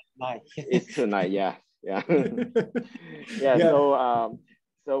night. It's tonight. Yeah. Yeah. Yeah.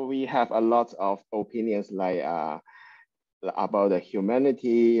 So we have a lot of opinions like about the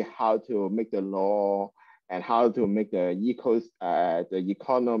humanity, how to make the law, and how to make the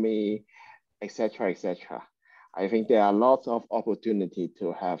economy, etc., etc. I think there are lots of opportunity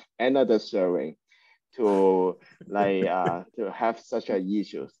to have another survey to like to have such a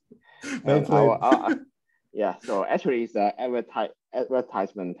issues. And yeah, so actually it's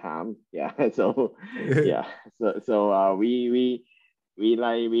advertisement time. Yeah, so yeah, so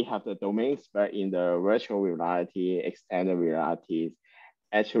we have the domains, but in the virtual reality, extended realities,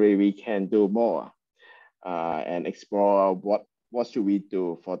 actually we can do more and explore what should we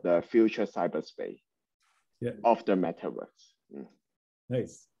do for the future cyberspace of the metaverse.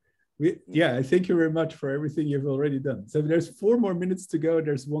 Nice. I thank you very much for everything you've already done. So there's 4 more minutes to go.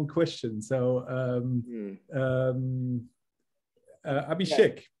 There's one question. So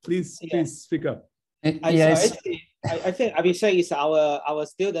Abhishek, please speak up. Yes. I think Abhishek is our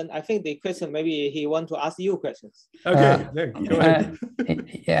student. I think the question, maybe he want to ask you questions. Okay, go ahead.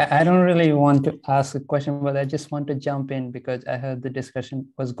 Yeah, I don't really want to ask a question, but I just want to jump in because I heard the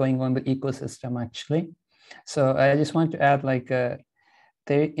discussion was going on the ecosystem actually. So I just want to add like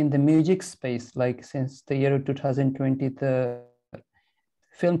in the music space, like since the year 2020, the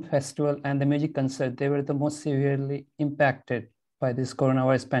film festival and the music concert, they were the most severely impacted by this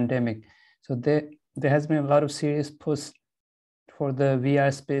coronavirus pandemic. So there has been a lot of serious push for the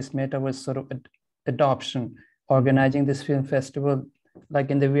VR space metaverse sort of adoption, organizing this film festival like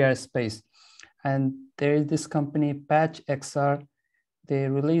in the VR space. And there is this company, Patch XR. They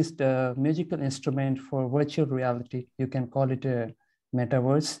released a musical instrument for virtual reality. You can call it a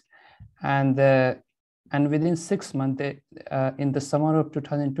metaverse. And within 6 months, in the summer of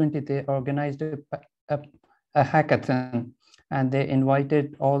 2020, they organized a hackathon, and they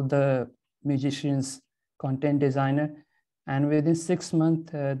invited all the musicians, content designer, and within 6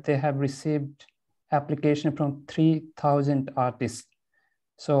 months, they have received application from 3,000 artists.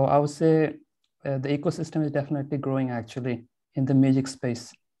 So I would say the ecosystem is definitely growing actually in the music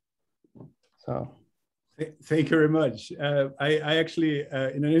space. So. Thank you very much. I actually,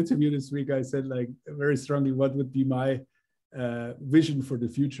 in an interview this week, I said like very strongly, what would be my vision for the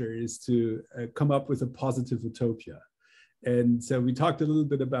future is to come up with a positive utopia. And so we talked a little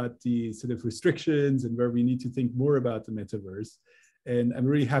bit about the sort of restrictions and where we need to think more about the metaverse. And I'm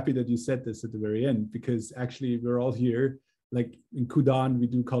really happy that you said this at the very end, because actually we're all here like in CUDAN, we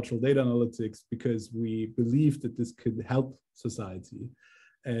do cultural data analytics because we believe that this could help society.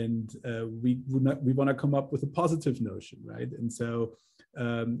 And we want to come up with a positive notion, right? And so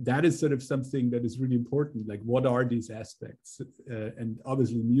that is sort of something that is really important. Like, what are these aspects? And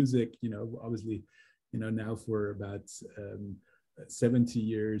obviously music, obviously, now for about 70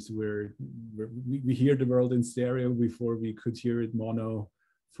 years, we hear the world in stereo before we could hear it mono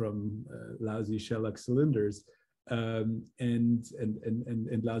from lousy shellac cylinders. And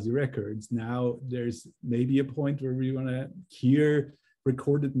lousy records. Now there's maybe a point where we want to hear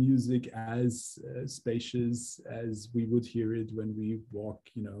recorded music as spacious as we would hear it when we walk,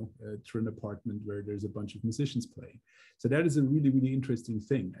 through an apartment where there's a bunch of musicians playing. So that is a really, really interesting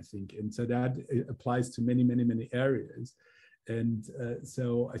thing, I think. And so that applies to many, many, many areas. And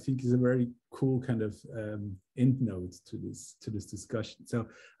so I think it's a very cool kind of end note to this discussion. So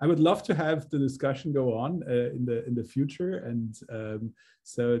I would love to have the discussion go on in the future. And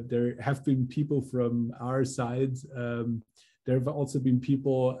so there have been people from our side. There have also been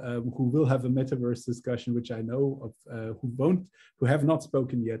people who will have a metaverse discussion, which I know of, who have not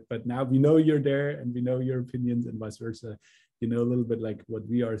spoken yet. But now we know you're there, and we know your opinions, and vice versa. A little bit like what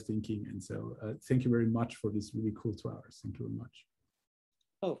we are thinking. And so thank you very much for this really cool 2 hours. Thank you very much.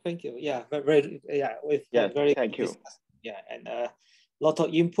 Oh, thank you. Yeah, very, very thank you. Yeah, and a lot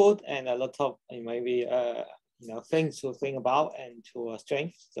of input and a lot of maybe, things to think about and to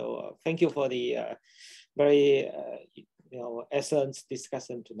strength. So thank you for the very, excellent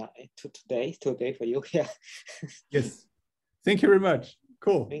discussion today for you. Yeah. Yes. Thank you very much.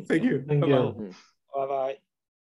 Cool. Thank you. Thank you. Bye-bye.